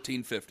press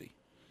 1350.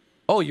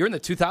 Oh, you're in the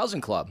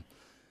 2000 club.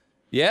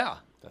 Yeah.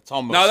 That's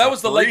almost. Now that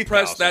was the leg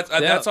press.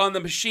 3,000. That's on the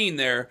machine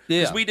there.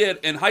 Yeah. Because we did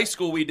in high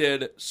school, we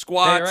did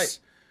squats. Yeah, right.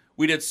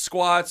 We did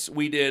squats,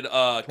 we did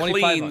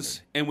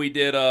cleans, and we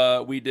did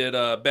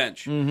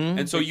bench. Mm-hmm.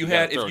 And so You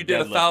if throw you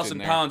did deadlift 1,000 in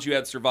there. pounds, you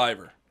had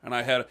Survivor. And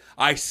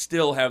I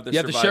still have the You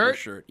have the Survivor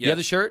shirt? Yes. You have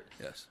the shirt?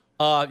 Yes.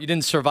 You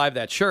didn't survive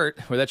that shirt,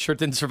 or that shirt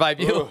didn't survive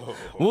you.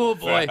 Oh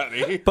boy!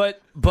 fatty.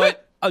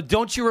 But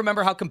don't you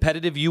remember how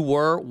competitive you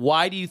were?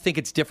 Why do you think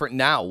it's different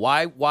now?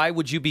 Why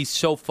would you be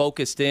so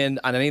focused in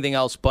on anything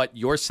else but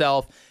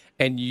yourself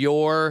and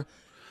your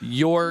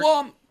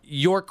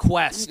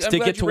quest I'm to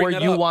glad get to bring where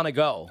that you up. want to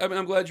go? I mean,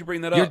 I'm glad you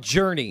bring that up. Your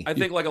journey. I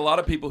think like a lot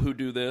of people who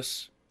do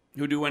this,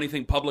 who do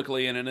anything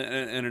publicly in an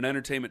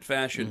entertainment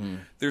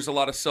fashion, there's a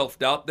lot of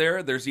self-doubt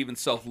there. There's even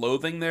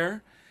self-loathing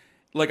there.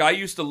 Like I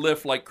used to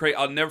lift like crazy.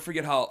 I'll never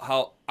forget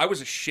how I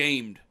was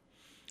ashamed.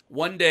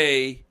 One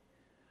day,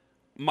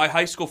 my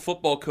high school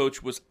football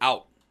coach was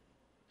out,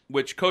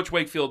 which Coach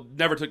Wakefield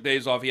never took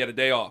days off. He had a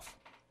day off.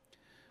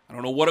 I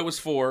don't know what it was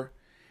for.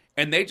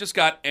 And they just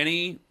got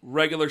any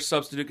regular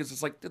substitute because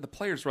it's like, the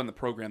players run the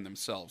program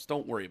themselves.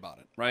 Don't worry about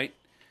it, right?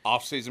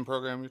 Off-season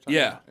program you're talking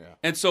Yeah. about? Yeah.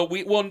 And so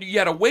you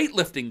had a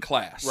weightlifting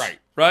class. Right.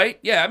 Right?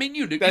 Yeah, I mean,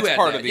 you That's had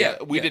part that. of the. Yeah.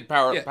 We yeah. did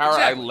power. Yeah, Power.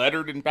 exactly. I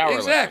lettered in powerlifting.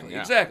 Exactly.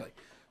 Yeah. Exactly.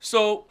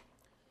 So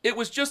it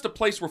was just a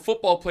place where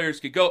football players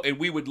could go, and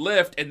we would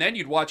lift, and then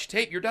you'd watch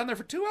tape. You're down there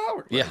for 2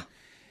 hours. Right? Yeah.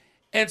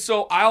 And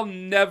so I'll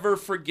never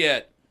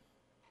forget.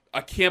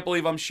 I can't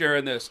believe I'm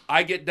sharing this.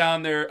 I get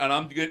down there, and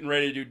I'm getting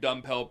ready to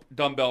do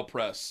dumbbell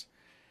press.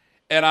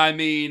 And I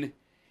mean,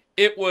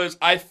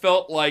 I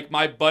felt like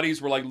my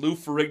buddies were like Lou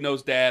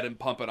Ferrigno's dad in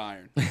Pumping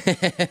Iron.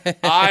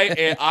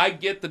 I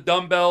get the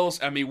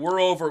dumbbells. I mean,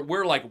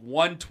 we're like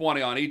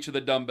 120 on each of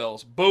the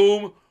dumbbells.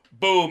 Boom,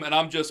 boom. And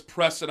I'm just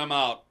pressing them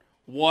out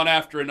one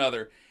after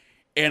another.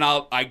 And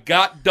I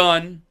got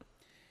done.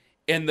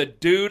 And the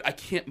dude,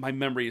 my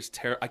memory is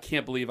terrible. I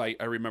can't believe I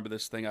remember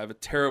this thing. I have a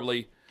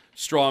terribly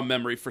strong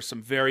memory for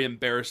some very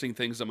embarrassing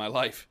things in my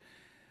life.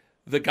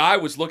 The guy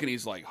was looking,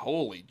 he's like,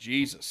 holy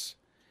Jesus.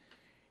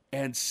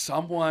 And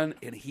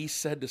he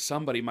said to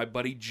somebody, my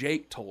buddy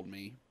Jake told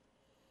me,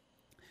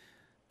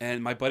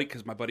 and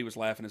because my buddy was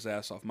laughing his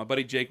ass off. My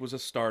buddy Jake was a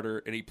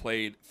starter, and he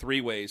played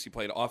 3 ways. He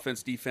played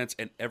offense, defense,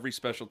 and every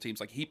special teams.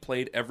 Like, he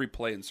played every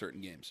play in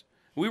certain games.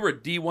 We were a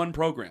D1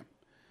 program.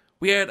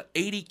 We had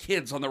 80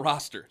 kids on the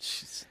roster.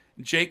 Jeez.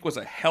 Jake was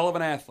a hell of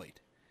an athlete.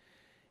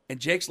 And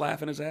Jake's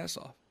laughing his ass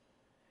off.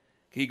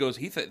 He goes,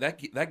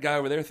 that guy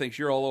over there thinks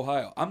you're all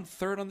Ohio. I'm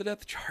 3rd on the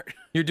depth chart.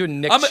 You're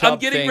doing Nick I'm Chubb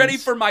getting things. ready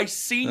for my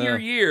senior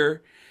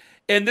year,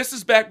 and this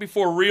is back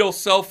before real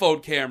cell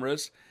phone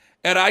cameras,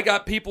 and I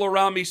got people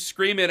around me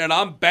screaming, and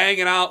I'm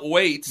banging out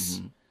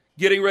weights,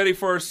 getting ready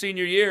for our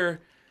senior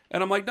year,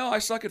 and I'm like, no, I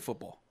suck at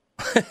football.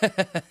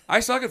 I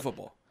suck at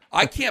football.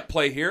 I can't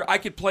play here. I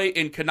could play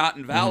in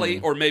Conotton Valley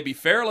or maybe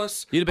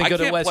Fairless. You'd have been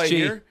good at West play G.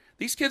 here.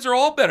 These kids are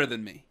all better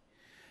than me.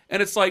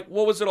 And it's like,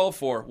 what was it all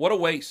for? What a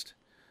waste.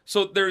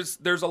 So there's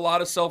a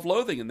lot of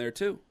self-loathing in there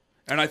too.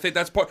 And I think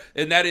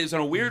that is in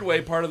a weird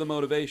way part of the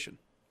motivation.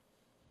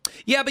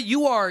 Yeah, but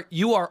you are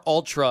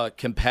ultra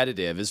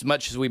competitive as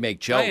much as we make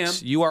jokes. I am.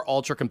 You are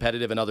ultra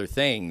competitive in other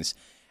things.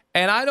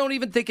 And I don't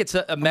even think it's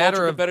a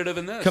matter of competitive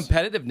in this.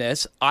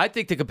 competitiveness. I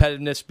think the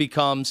competitiveness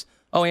becomes,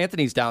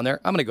 Anthony's down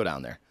there. I'm going to go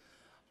down there.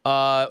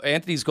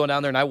 Anthony's going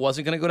down there, and I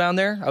wasn't going to go down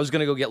there. I was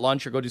going to go get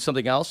lunch or go do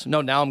something else.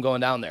 No, now I'm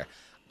going down there.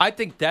 I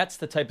think that's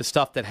the type of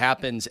stuff that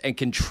happens and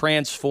can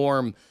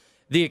transform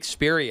the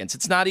experience.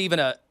 It's not even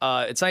a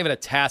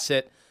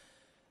tacit.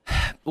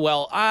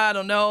 Well, I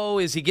don't know.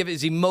 Is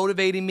he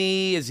motivating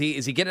me? Is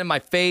he getting in my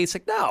face?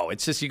 Like, no.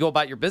 It's just you go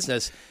about your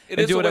business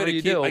and do whatever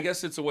you do. I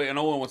guess it's a way. And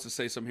no one wants to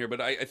say something here, but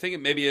I think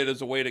maybe it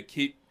is a way to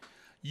keep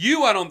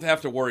you. I don't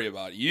have to worry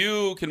about.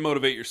 You can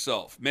motivate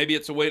yourself. Maybe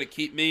it's a way to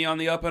keep me on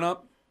the up and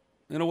up,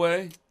 in a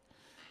way.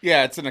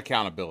 Yeah, it's an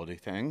accountability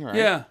thing, right?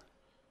 Yeah.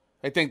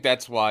 I think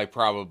that's why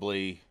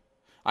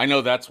I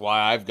know that's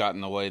why I've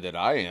gotten the way that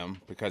I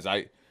am, because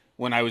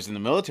when I was in the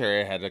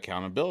military, I had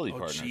accountability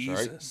partners,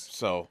 Jesus. right?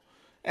 So,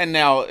 and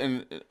now,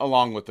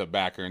 along with the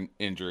back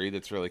injury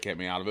that's really kept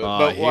me out of it.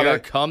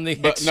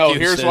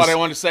 Here's what I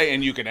want to say,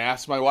 and you can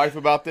ask my wife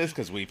about this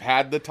because we've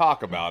had the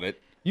talk about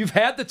it. You've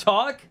had the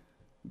talk?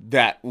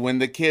 That when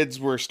the kids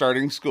were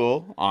starting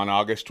school on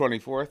August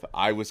 24th,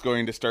 I was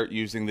going to start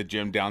using the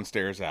gym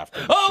downstairs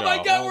after.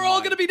 My God, we're all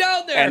going to be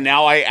down there. And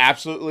now I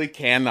absolutely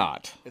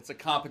cannot. It's a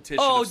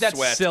competition. That's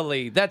sweat.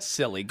 silly. That's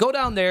silly. Go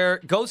down there.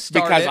 Go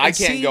start because it. I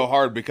can't go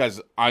hard because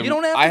I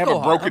have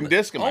a broken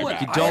disc in my back.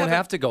 You don't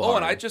have to go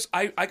hard. And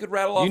I could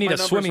rattle off you need my a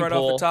numbers swimming right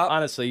pool. off the top.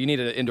 Honestly, you need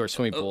an indoor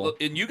swimming pool.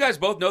 And you guys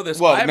both know this.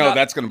 Well, no,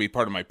 that's going to be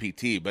part of my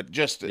PT, but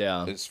just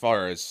as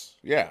far as,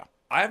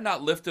 I have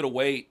not lifted a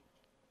weight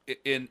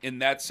in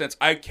that sense.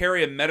 I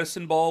carry a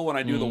medicine ball when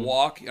I do the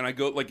walk, and I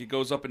go like it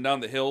goes up and down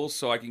the hills,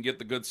 so I can get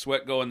the good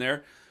sweat going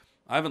there.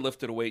 I haven't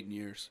lifted a weight in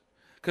years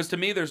because to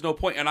me, there's no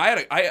point. And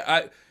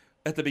I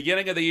at the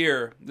beginning of the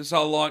year, this is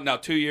how long now,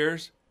 2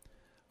 years.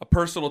 A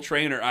personal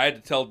trainer. I had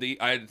to tell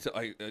I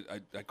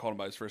called him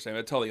by his first name. I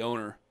had to tell the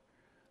owner.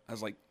 I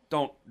was like,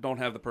 don't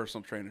have the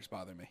personal trainers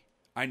bother me.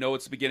 I know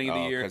it's the beginning of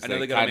the year. I know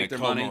they got to make their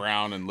money.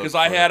 Because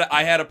I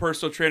had a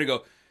personal trainer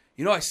go,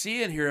 I see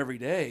you in here every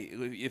day.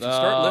 If you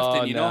start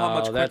lifting, you know how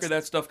much quicker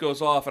that stuff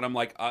goes off. And I'm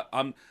like,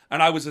 and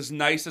I was as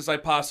nice as I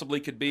possibly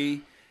could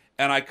be,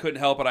 and I couldn't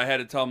help it. I had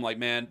to tell him, like,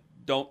 man,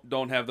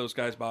 don't have those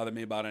guys bother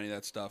me about any of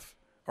that stuff,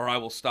 or I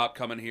will stop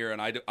coming here.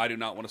 And I do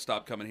not want to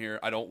stop coming here.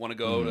 I don't want to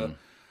go to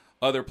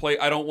other play.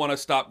 I don't want to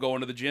stop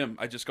going to the gym.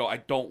 I just go, I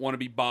don't want to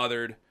be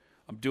bothered.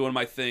 I'm doing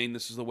my thing.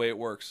 This is the way it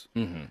works.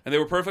 And they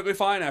were perfectly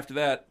fine after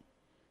that.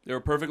 They were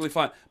perfectly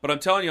fine. But I'm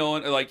telling you,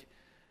 Owen, like,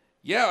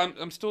 yeah,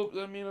 I'm still.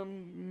 I'm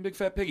a big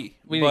fat piggy.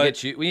 We need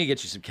to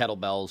get you some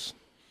kettlebells.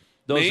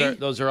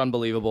 Those are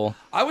unbelievable.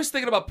 I was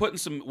thinking about putting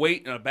some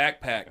weight in a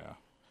backpack.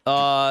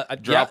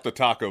 Drop the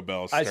Taco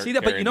Bell. I see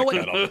that, but you know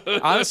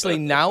what? Honestly,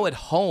 now at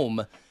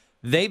home,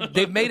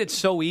 they've made it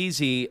so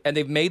easy, and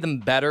they've made them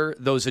better.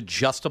 Those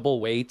adjustable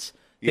weights,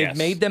 they've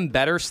made them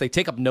better, so they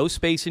take up no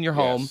space in your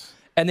home,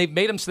 and they've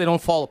made them so they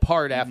don't fall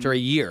apart after a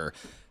year.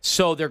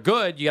 So they're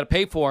good. You got to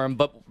pay for them,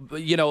 but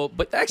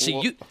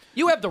actually,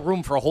 you have the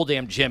room for a whole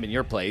damn gym in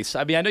your place.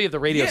 I mean, I know you have the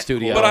radio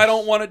studio, but I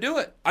don't want to do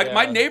it.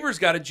 My neighbor's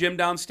got a gym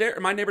downstairs.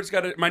 My neighbor's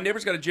got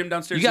a gym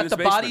downstairs. You got the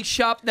basement. Body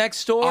shop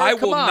next door. I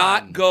will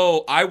not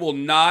go. I will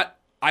not.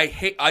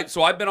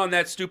 So I've been on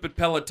that stupid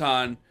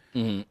Peloton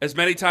as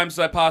many times as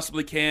I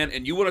possibly can.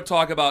 And you want to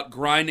talk about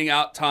grinding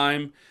out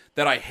time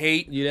that I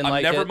hate? You didn't I'm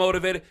like never it?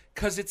 motivated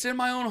because it's in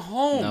my own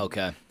home.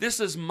 Okay, this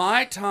is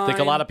my time. I think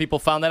a lot of people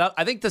found that out.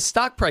 I think the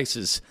stock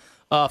prices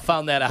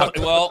found that out.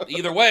 Well,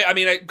 either way, I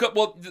mean,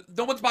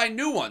 no one's buying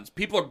new ones.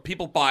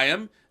 People buy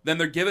them, then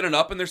they're giving it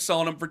up and they're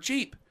selling them for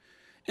cheap.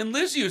 And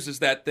Liz uses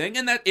that thing,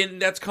 and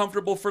that's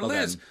comfortable for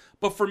Liz.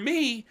 But for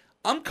me,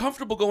 I'm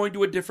comfortable going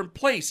to a different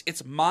place.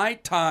 It's my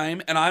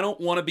time, and I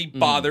don't want to be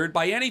bothered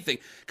by anything.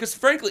 Because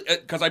frankly,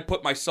 I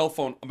put my cell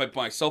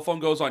phone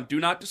goes on Do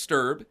Not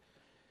Disturb.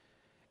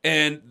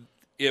 And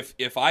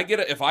if I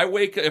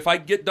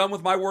get done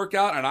with my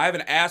workout and I have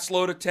an ass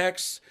load of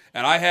texts,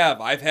 and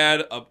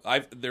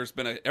there's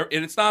been and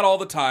it's not all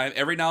the time.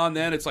 Every now and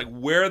then, it's like,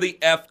 where the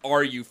F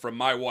are you from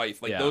my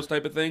wife? Like those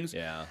type of things.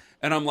 Yeah.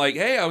 And I'm like,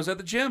 hey, I was at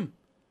the gym.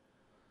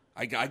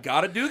 I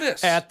got to do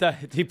this.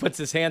 He puts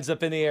his hands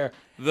up in the air.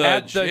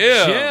 The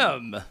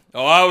gym.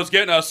 Oh, I was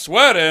getting a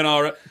sweat in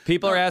already.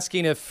 People are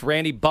asking if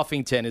Randy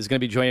Buffington is going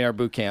to be joining our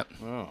boot camp.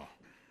 Oh.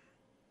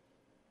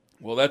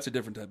 Well, that's a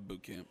different type of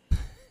boot camp.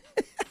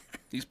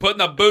 He's putting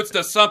the boots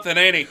to something,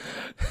 ain't he?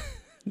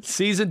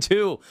 Season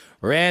 2,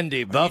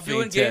 Randy Buffington.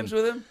 Are you doing games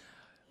with him?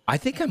 I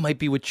think I might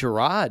be with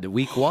Gerard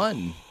week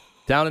 1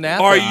 down in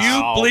Athens. Are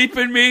you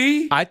bleeping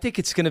me? I think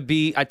it's going to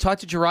be. I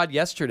talked to Gerard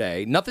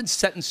yesterday. Nothing's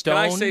set in stone.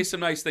 Can I say some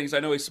nice things? I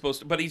know he's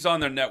supposed to, but he's on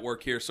their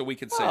network here, so we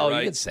can say, right?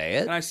 You can say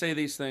it. Can I say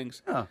these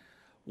things? Huh.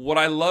 What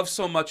I love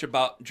so much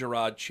about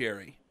Gerard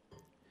Cherry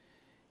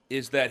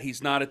is that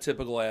he's not a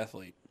typical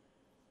athlete.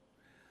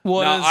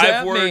 What does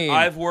that mean?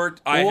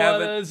 What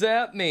does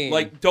that mean?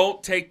 Like,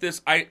 don't take this.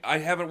 I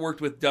haven't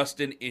worked with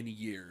Dustin in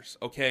years,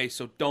 okay?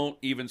 So don't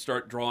even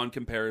start drawing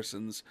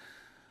comparisons.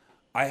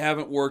 We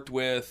haven't worked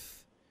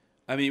with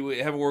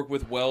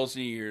Wells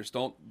in years.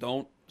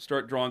 Don't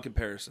start drawing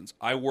comparisons.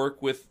 I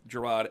work with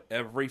Gerard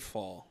every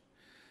fall.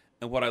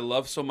 And what I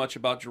love so much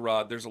about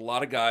Gerard, there's a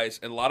lot of guys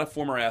and a lot of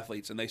former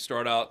athletes, and they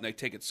start out and they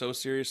take it so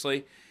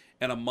seriously.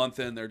 And a month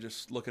in, they're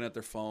just looking at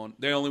their phone.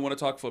 They only want to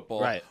talk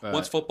football. Right.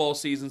 Once football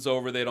season's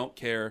over, they don't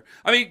care.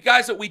 I mean,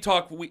 guys that we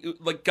talk,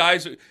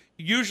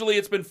 usually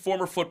it's been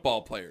former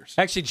football players.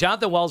 Actually,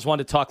 Jonathan Wells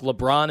wanted to talk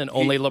LeBron and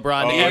only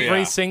LeBron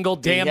every single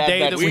damn day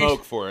that we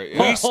smoke for it.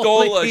 Yeah. We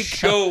stole a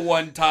show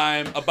one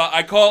time about.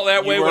 I call it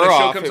that way when a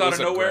show comes out of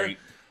nowhere.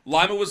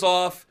 Lima was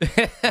off.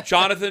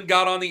 Jonathan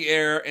got on the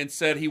air and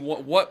said it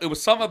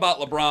was something about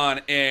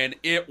LeBron, and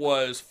it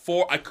was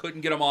I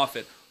couldn't get him off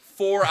it.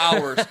 4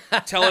 hours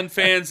telling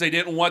fans they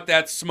didn't want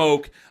that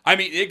smoke. I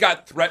mean, it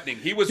got threatening.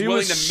 He was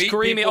willing to meet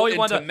people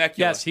in Temecula.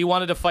 Yes, he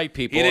wanted to fight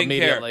people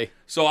immediately. Care.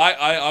 So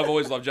I've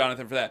always loved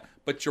Jonathan for that.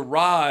 But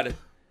Gerard,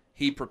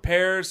 he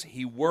prepares,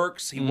 he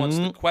works, he wants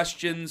the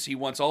questions, he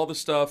wants all the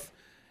stuff.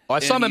 Oh, I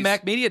saw him at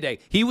Mac Media Day.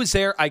 He was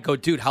there. I go,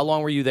 dude, how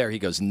long were you there? He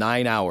goes,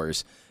 9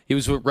 hours. He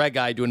was with Red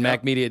Guy doing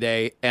Mac Media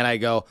Day, and I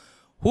go,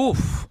 whew.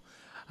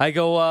 I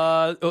go,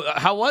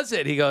 how was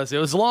it? He goes, it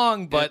was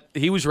long, but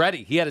he was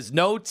ready. He had his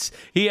notes.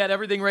 He had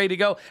everything ready to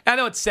go. I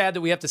know it's sad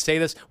that we have to say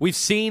this. We've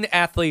seen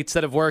athletes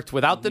that have worked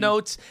without the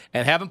notes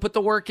and haven't put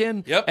the work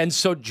in. Yep. And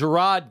so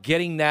Gerard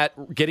getting that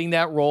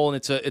role, and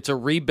it's a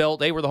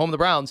rebuilt. Hey, we're the home of the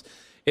Browns.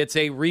 It's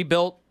a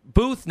rebuilt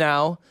booth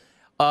now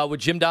with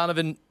Jim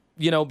Donovan,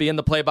 being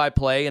the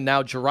play-by-play, and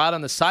now Gerard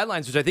on the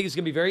sidelines, which I think is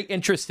going to be very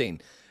interesting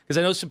because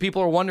I know some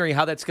people are wondering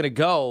how that's going to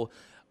go.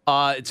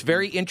 It's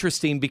very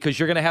interesting because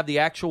you're going to have the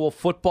actual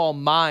football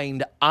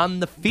mind on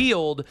the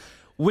field,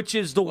 which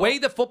is the way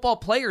that football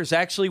players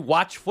actually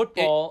watch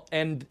football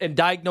and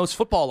diagnose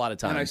football a lot of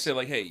times. And I say,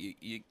 like, hey,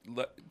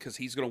 because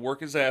he's going to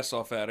work his ass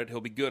off at it.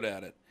 He'll be good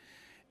at it.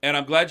 And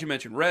I'm glad you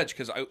mentioned Reg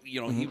because,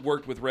 he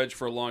worked with Reg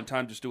for a long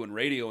time just doing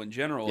radio in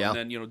general and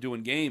then,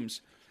 doing games.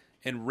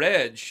 And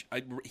Reg,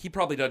 he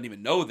probably doesn't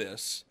even know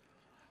this.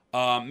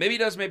 Maybe he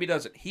does, maybe he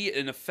doesn't. He,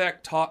 in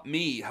effect, taught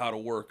me how to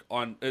work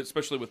on,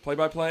 especially with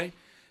play-by-play,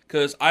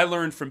 because I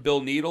learned from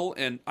Bill Needle,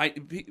 and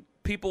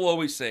people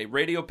always say,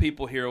 radio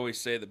people here always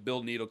say that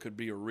Bill Needle could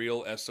be a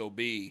real SOB.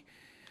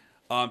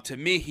 To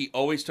me, he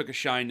always took a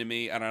shine to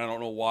me, and I don't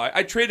know why.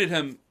 I treated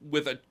him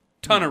with a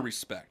ton of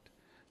respect.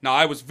 Now,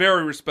 I was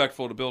very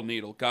respectful to Bill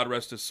Needle, God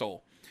rest his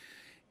soul.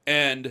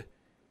 And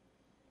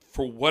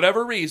for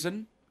whatever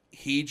reason,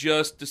 he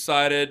just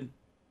decided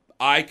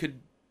I could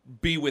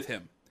be with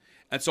him.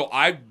 And so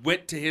I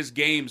went to his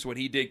games when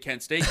he did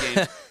Kent State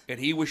games, and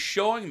he was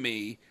showing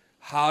me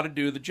how to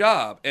do the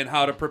job and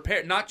how to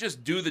prepare, not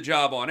just do the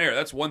job on air,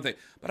 that's one thing,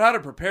 but how to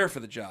prepare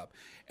for the job.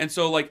 And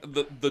so, like,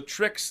 the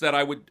tricks that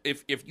I would,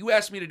 if you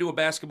asked me to do a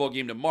basketball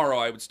game tomorrow,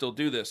 I would still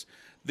do this.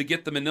 To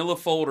get the manila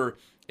folder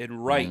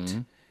and write,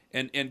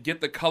 and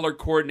get the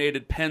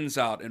color-coordinated pens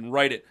out and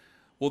write it.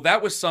 Well,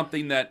 that was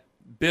something that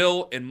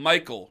Bill and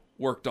Michael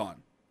worked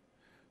on.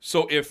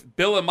 So if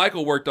Bill and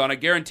Michael worked on it, I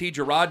guarantee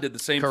Gerard did the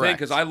same thing,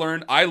 because I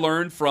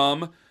learned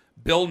from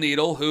Bill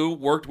Needle, who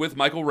worked with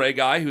Michael Ray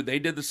Guy, who they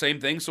did the same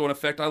thing. So in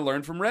effect, I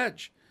learned from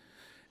Reg.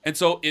 And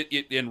so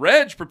and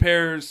Reg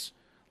prepares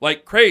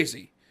like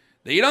crazy.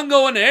 He doesn't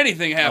go into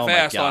anything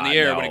half-assed on the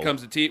air when it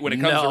comes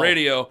to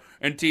radio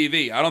and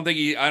TV. I don't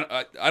think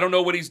I don't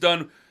know what he's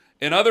done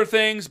in other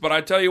things, but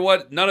I tell you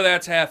what, none of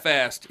that's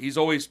half-assed. He's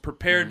always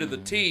prepared to the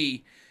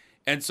T.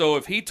 And so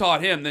if he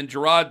taught him, then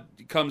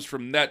Gerard comes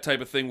from that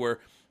type of thing where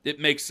it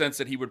makes sense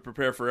that he would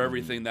prepare for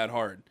everything that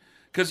hard.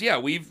 Because,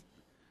 we've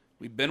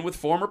been with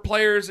former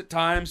players at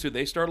times who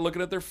they started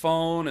looking at their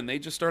phone and they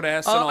just start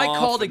asking off. I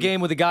called a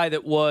game with a guy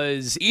that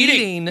was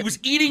eating. He was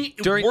eating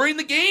during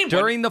the game.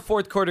 During the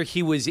fourth quarter,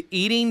 he was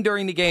eating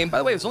during the game. By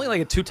the way, it was only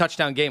like a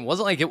 2-touchdown game. It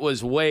wasn't like it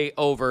was way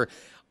over.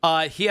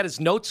 He had his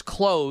notes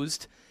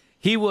closed.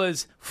 He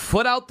was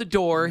foot out the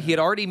door. He had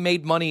already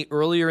made money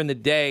earlier in the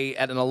day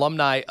at an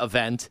alumni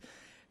event,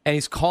 and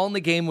he's calling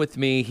the game with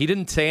me. He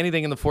didn't say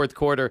anything in the fourth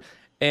quarter.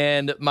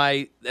 And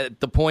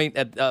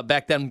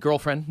back then,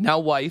 girlfriend, now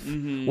wife,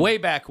 way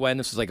back when,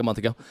 this was like a month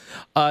ago,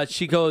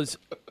 she goes,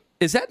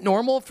 "Is that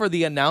normal for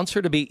the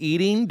announcer to be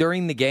eating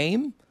during the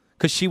game?"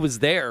 Because she was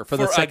there for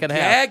the second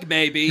half. Gag,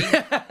 maybe.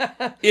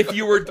 if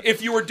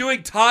you were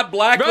doing Todd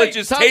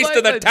Blackledge's Taste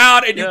of the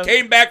Town and you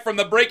came back from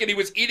the break and he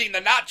was eating the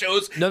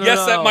nachos,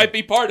 that might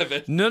be part of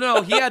it.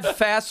 No, he had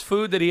fast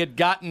food that he had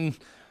gotten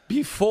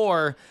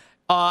before.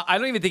 I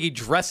don't even think he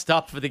dressed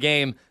up for the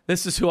game.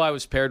 This is who I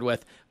was paired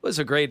with. It was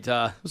a great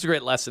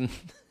lesson.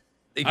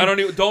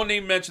 Don't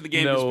even mention the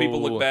game because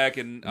people look back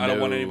and I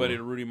don't want anybody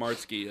to Rudy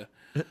Martzke you.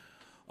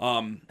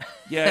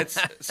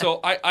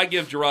 So I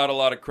give Gerard a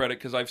lot of credit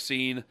because I've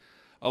seen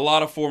a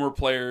lot of former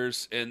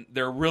players and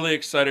they're really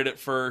excited at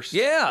first.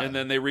 Yeah. And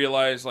then they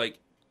realize am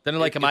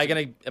I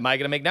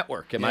gonna make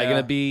network? Am I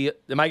gonna be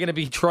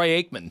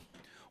Troy Aikman?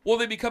 Well,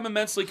 they become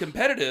immensely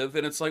competitive,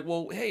 and it's like,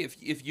 well, hey,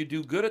 if you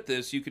do good at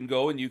this, you can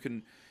go and you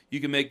can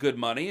make good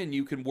money and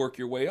you can work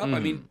your way up. I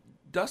mean,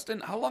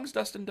 Dustin, how long has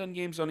Dustin done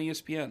games on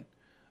ESPN?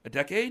 A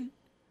decade?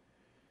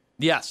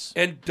 Yes.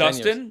 And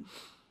Dustin,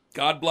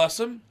 God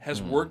bless him,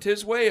 has worked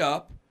his way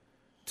up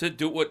to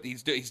do what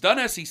he's done. He's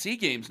done SEC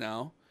games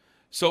now,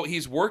 so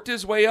he's worked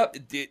his way up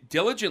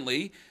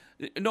diligently.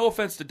 No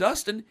offense to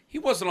Dustin, he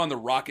wasn't on the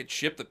rocket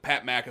ship that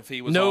Pat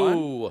McAfee was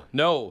on.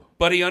 No.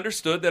 But he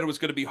understood that it was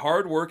going to be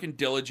hard work and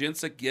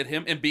diligence that get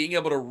him, and being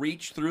able to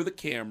reach through the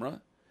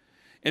camera,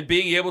 and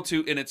being able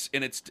to, and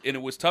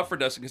it was tough for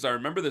Dustin because I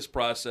remember this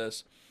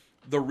process,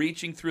 the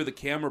reaching through the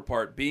camera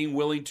part, being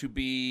willing to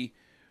be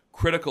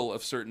critical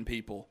of certain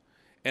people,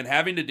 and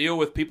having to deal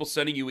with people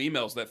sending you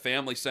emails, that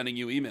family sending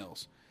you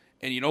emails.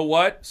 And you know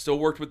what? Still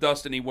worked with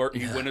Dustin. He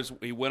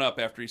went up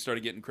after he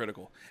started getting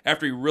critical.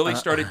 After he really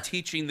started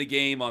teaching the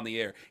game on the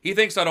air. He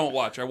thinks I don't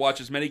watch. I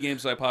watch as many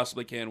games as I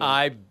possibly can.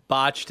 I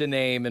botched a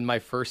name in my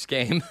first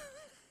game.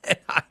 And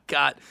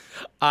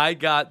I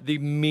got the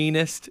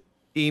meanest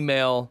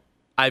email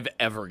I've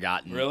ever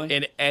gotten. Really?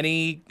 In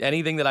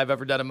anything that I've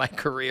ever done in my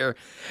career.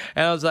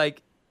 And I was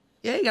like,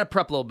 yeah, you got to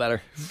prep a little better.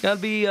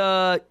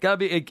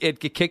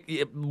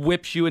 It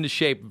whips you into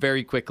shape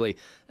very quickly.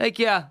 Like,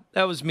 yeah,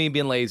 that was me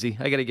being lazy.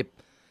 I gotta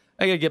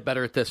get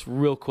better at this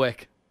real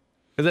quick.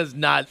 Because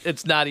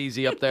it's not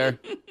easy up there.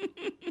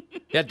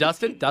 Yeah,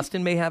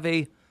 Dustin may have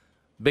a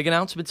big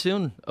announcement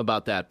soon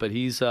about that, but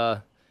he's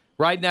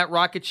riding that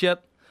rocket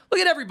ship. Look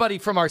at everybody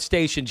from our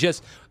station.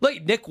 Just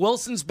look, Nick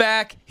Wilson's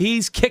back.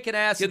 He's kicking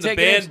ass. Getting the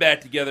band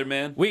back together,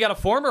 man. We got a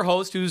former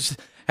host who's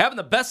having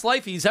the best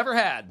life he's ever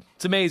had.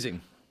 It's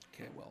amazing.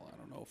 Okay, well, I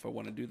don't know if I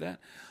want to do that.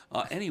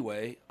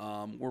 Anyway,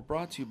 we're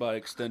brought to you by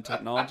Extend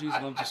Technologies,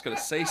 and I'm just going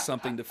to say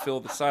something to fill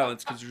the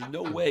silence because there's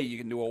no way you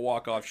can do a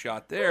walk-off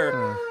shot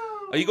there.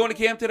 Are you going to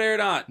camp today or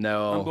not?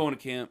 No. I'm going to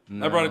camp.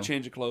 No. I brought a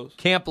change of clothes.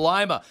 Camp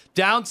Lima.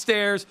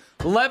 Downstairs,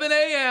 11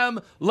 a.m.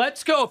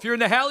 Let's go. If you're in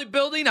the Halley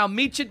building, I'll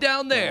meet you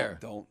down there.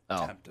 Don't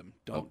tempt him.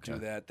 Don't do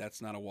that.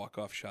 That's not a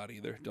walk-off shot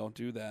either. Don't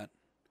do that.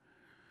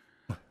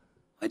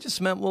 I just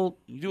meant, well...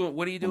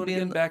 What are you doing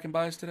again? Back and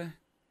buys today?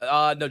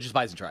 No, just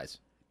buys and tries.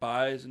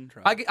 Buys and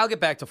tries. I'll get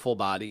back to full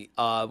body.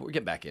 We're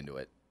getting back into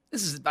it.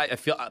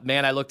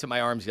 I looked at my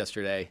arms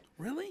yesterday.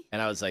 Really?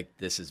 And I was like,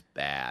 this is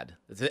bad.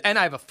 And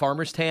I have a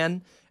farmer's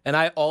tan. And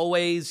I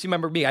always, you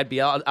remember me, I'd be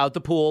out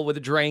the pool with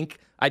a drink.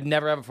 I'd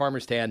never have a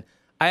farmer's tan.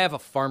 I have a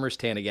farmer's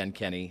tan again,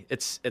 Kenny.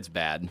 It's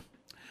bad.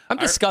 I'm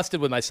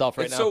disgusted with myself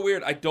right now. It's so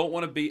weird. I don't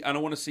want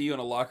to see you in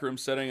a locker room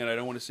setting, and I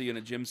don't want to see you in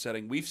a gym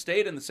setting. We've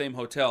stayed in the same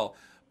hotel,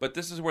 but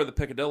this is where the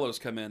picadillos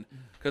come in.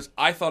 Because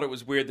I thought it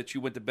was weird that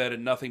you went to bed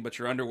in nothing but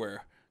your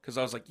underwear. Because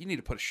I was like, you need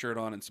to put a shirt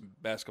on and some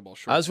basketball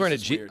shorts. I was wearing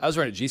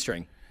a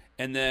G-string.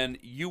 And then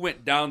you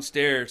went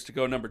downstairs to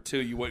go number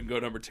 2. You wouldn't go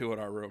number 2 in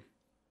our room.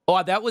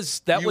 Oh, that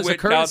was a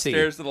courtesy.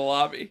 Downstairs to the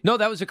lobby. No,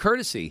 that was a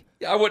courtesy.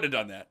 Yeah, I wouldn't have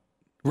done that.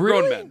 We're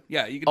really? grown men.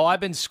 Yeah. You can, I've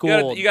been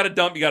schooled. You got to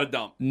dump. You got to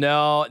dump.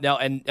 No,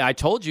 and I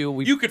told you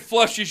you could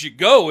flush as you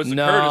go as a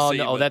courtesy.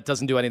 No, that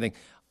doesn't do anything.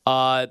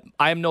 I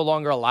am no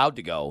longer allowed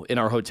to go in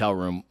our hotel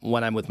room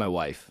when I'm with my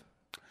wife.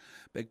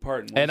 Big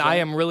part. And I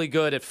am really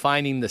good at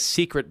finding the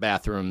secret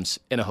bathrooms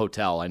in a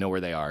hotel. I know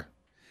where they are.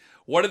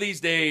 One of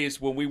these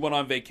days, when we went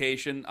on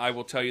vacation, I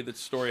will tell you the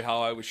story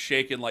how I was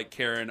shaking like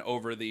Karen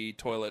over the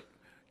toilet,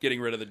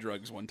 getting rid of the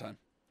drugs one time.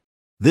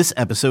 This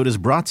episode is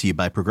brought to you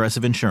by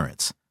Progressive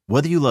Insurance.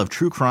 Whether you love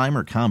true crime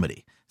or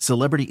comedy,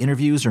 celebrity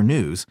interviews or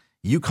news,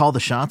 you call the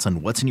shots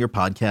on what's in your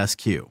podcast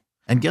queue.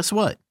 And guess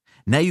what?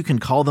 Now you can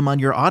call them on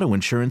your auto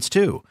insurance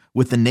too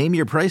with the Name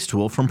Your Price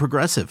tool from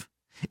Progressive.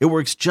 It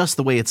works just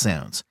the way it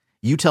sounds.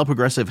 You tell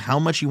Progressive how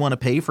much you want to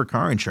pay for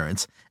car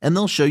insurance, and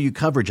they'll show you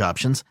coverage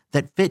options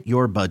that fit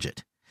your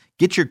budget.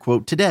 Get your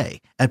quote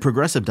today at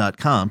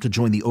Progressive.com to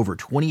join the over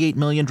 28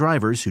 million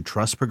drivers who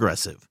trust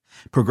Progressive.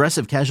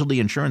 Progressive Casualty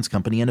Insurance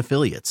Company and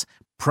Affiliates.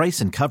 Price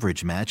and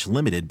coverage match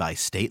limited by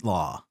state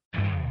law.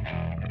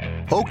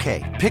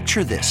 Okay,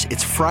 picture this.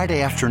 It's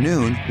Friday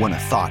afternoon when a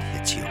thought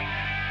hits you.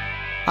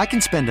 I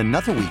can spend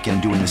another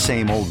weekend doing the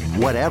same old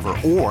whatever,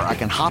 or I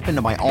can hop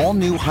into my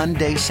all-new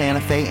Hyundai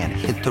Santa Fe and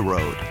hit the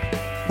road.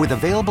 With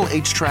available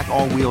H-Track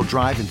all-wheel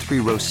drive and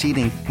 3-row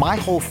seating, my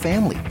whole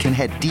family can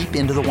head deep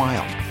into the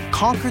wild.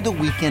 Conquer the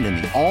weekend in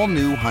the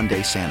all-new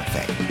Hyundai Santa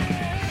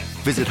Fe.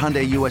 Visit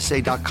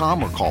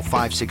HyundaiUSA.com or call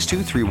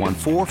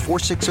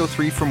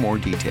 562-314-4603 for more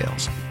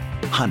details.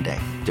 Hyundai,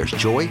 there's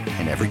joy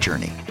in every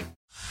journey.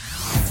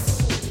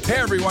 Hey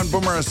everyone,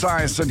 Boomer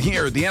Esiason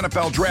here. The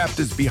NFL Draft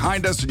is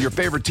behind us and your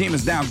favorite team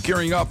is now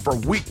gearing up for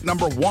week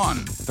number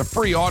 1. The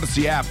free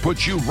Odyssey app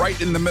puts you right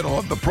in the middle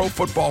of the pro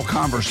football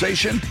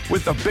conversation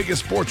with the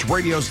biggest sports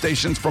radio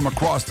stations from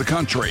across the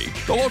country.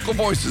 The local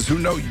voices who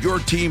know your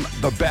team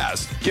the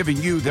best, giving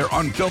you their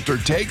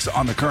unfiltered takes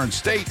on the current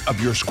state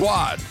of your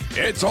squad.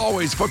 It's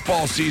always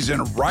football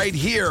season right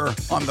here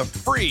on the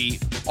free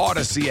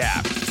Odyssey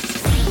app.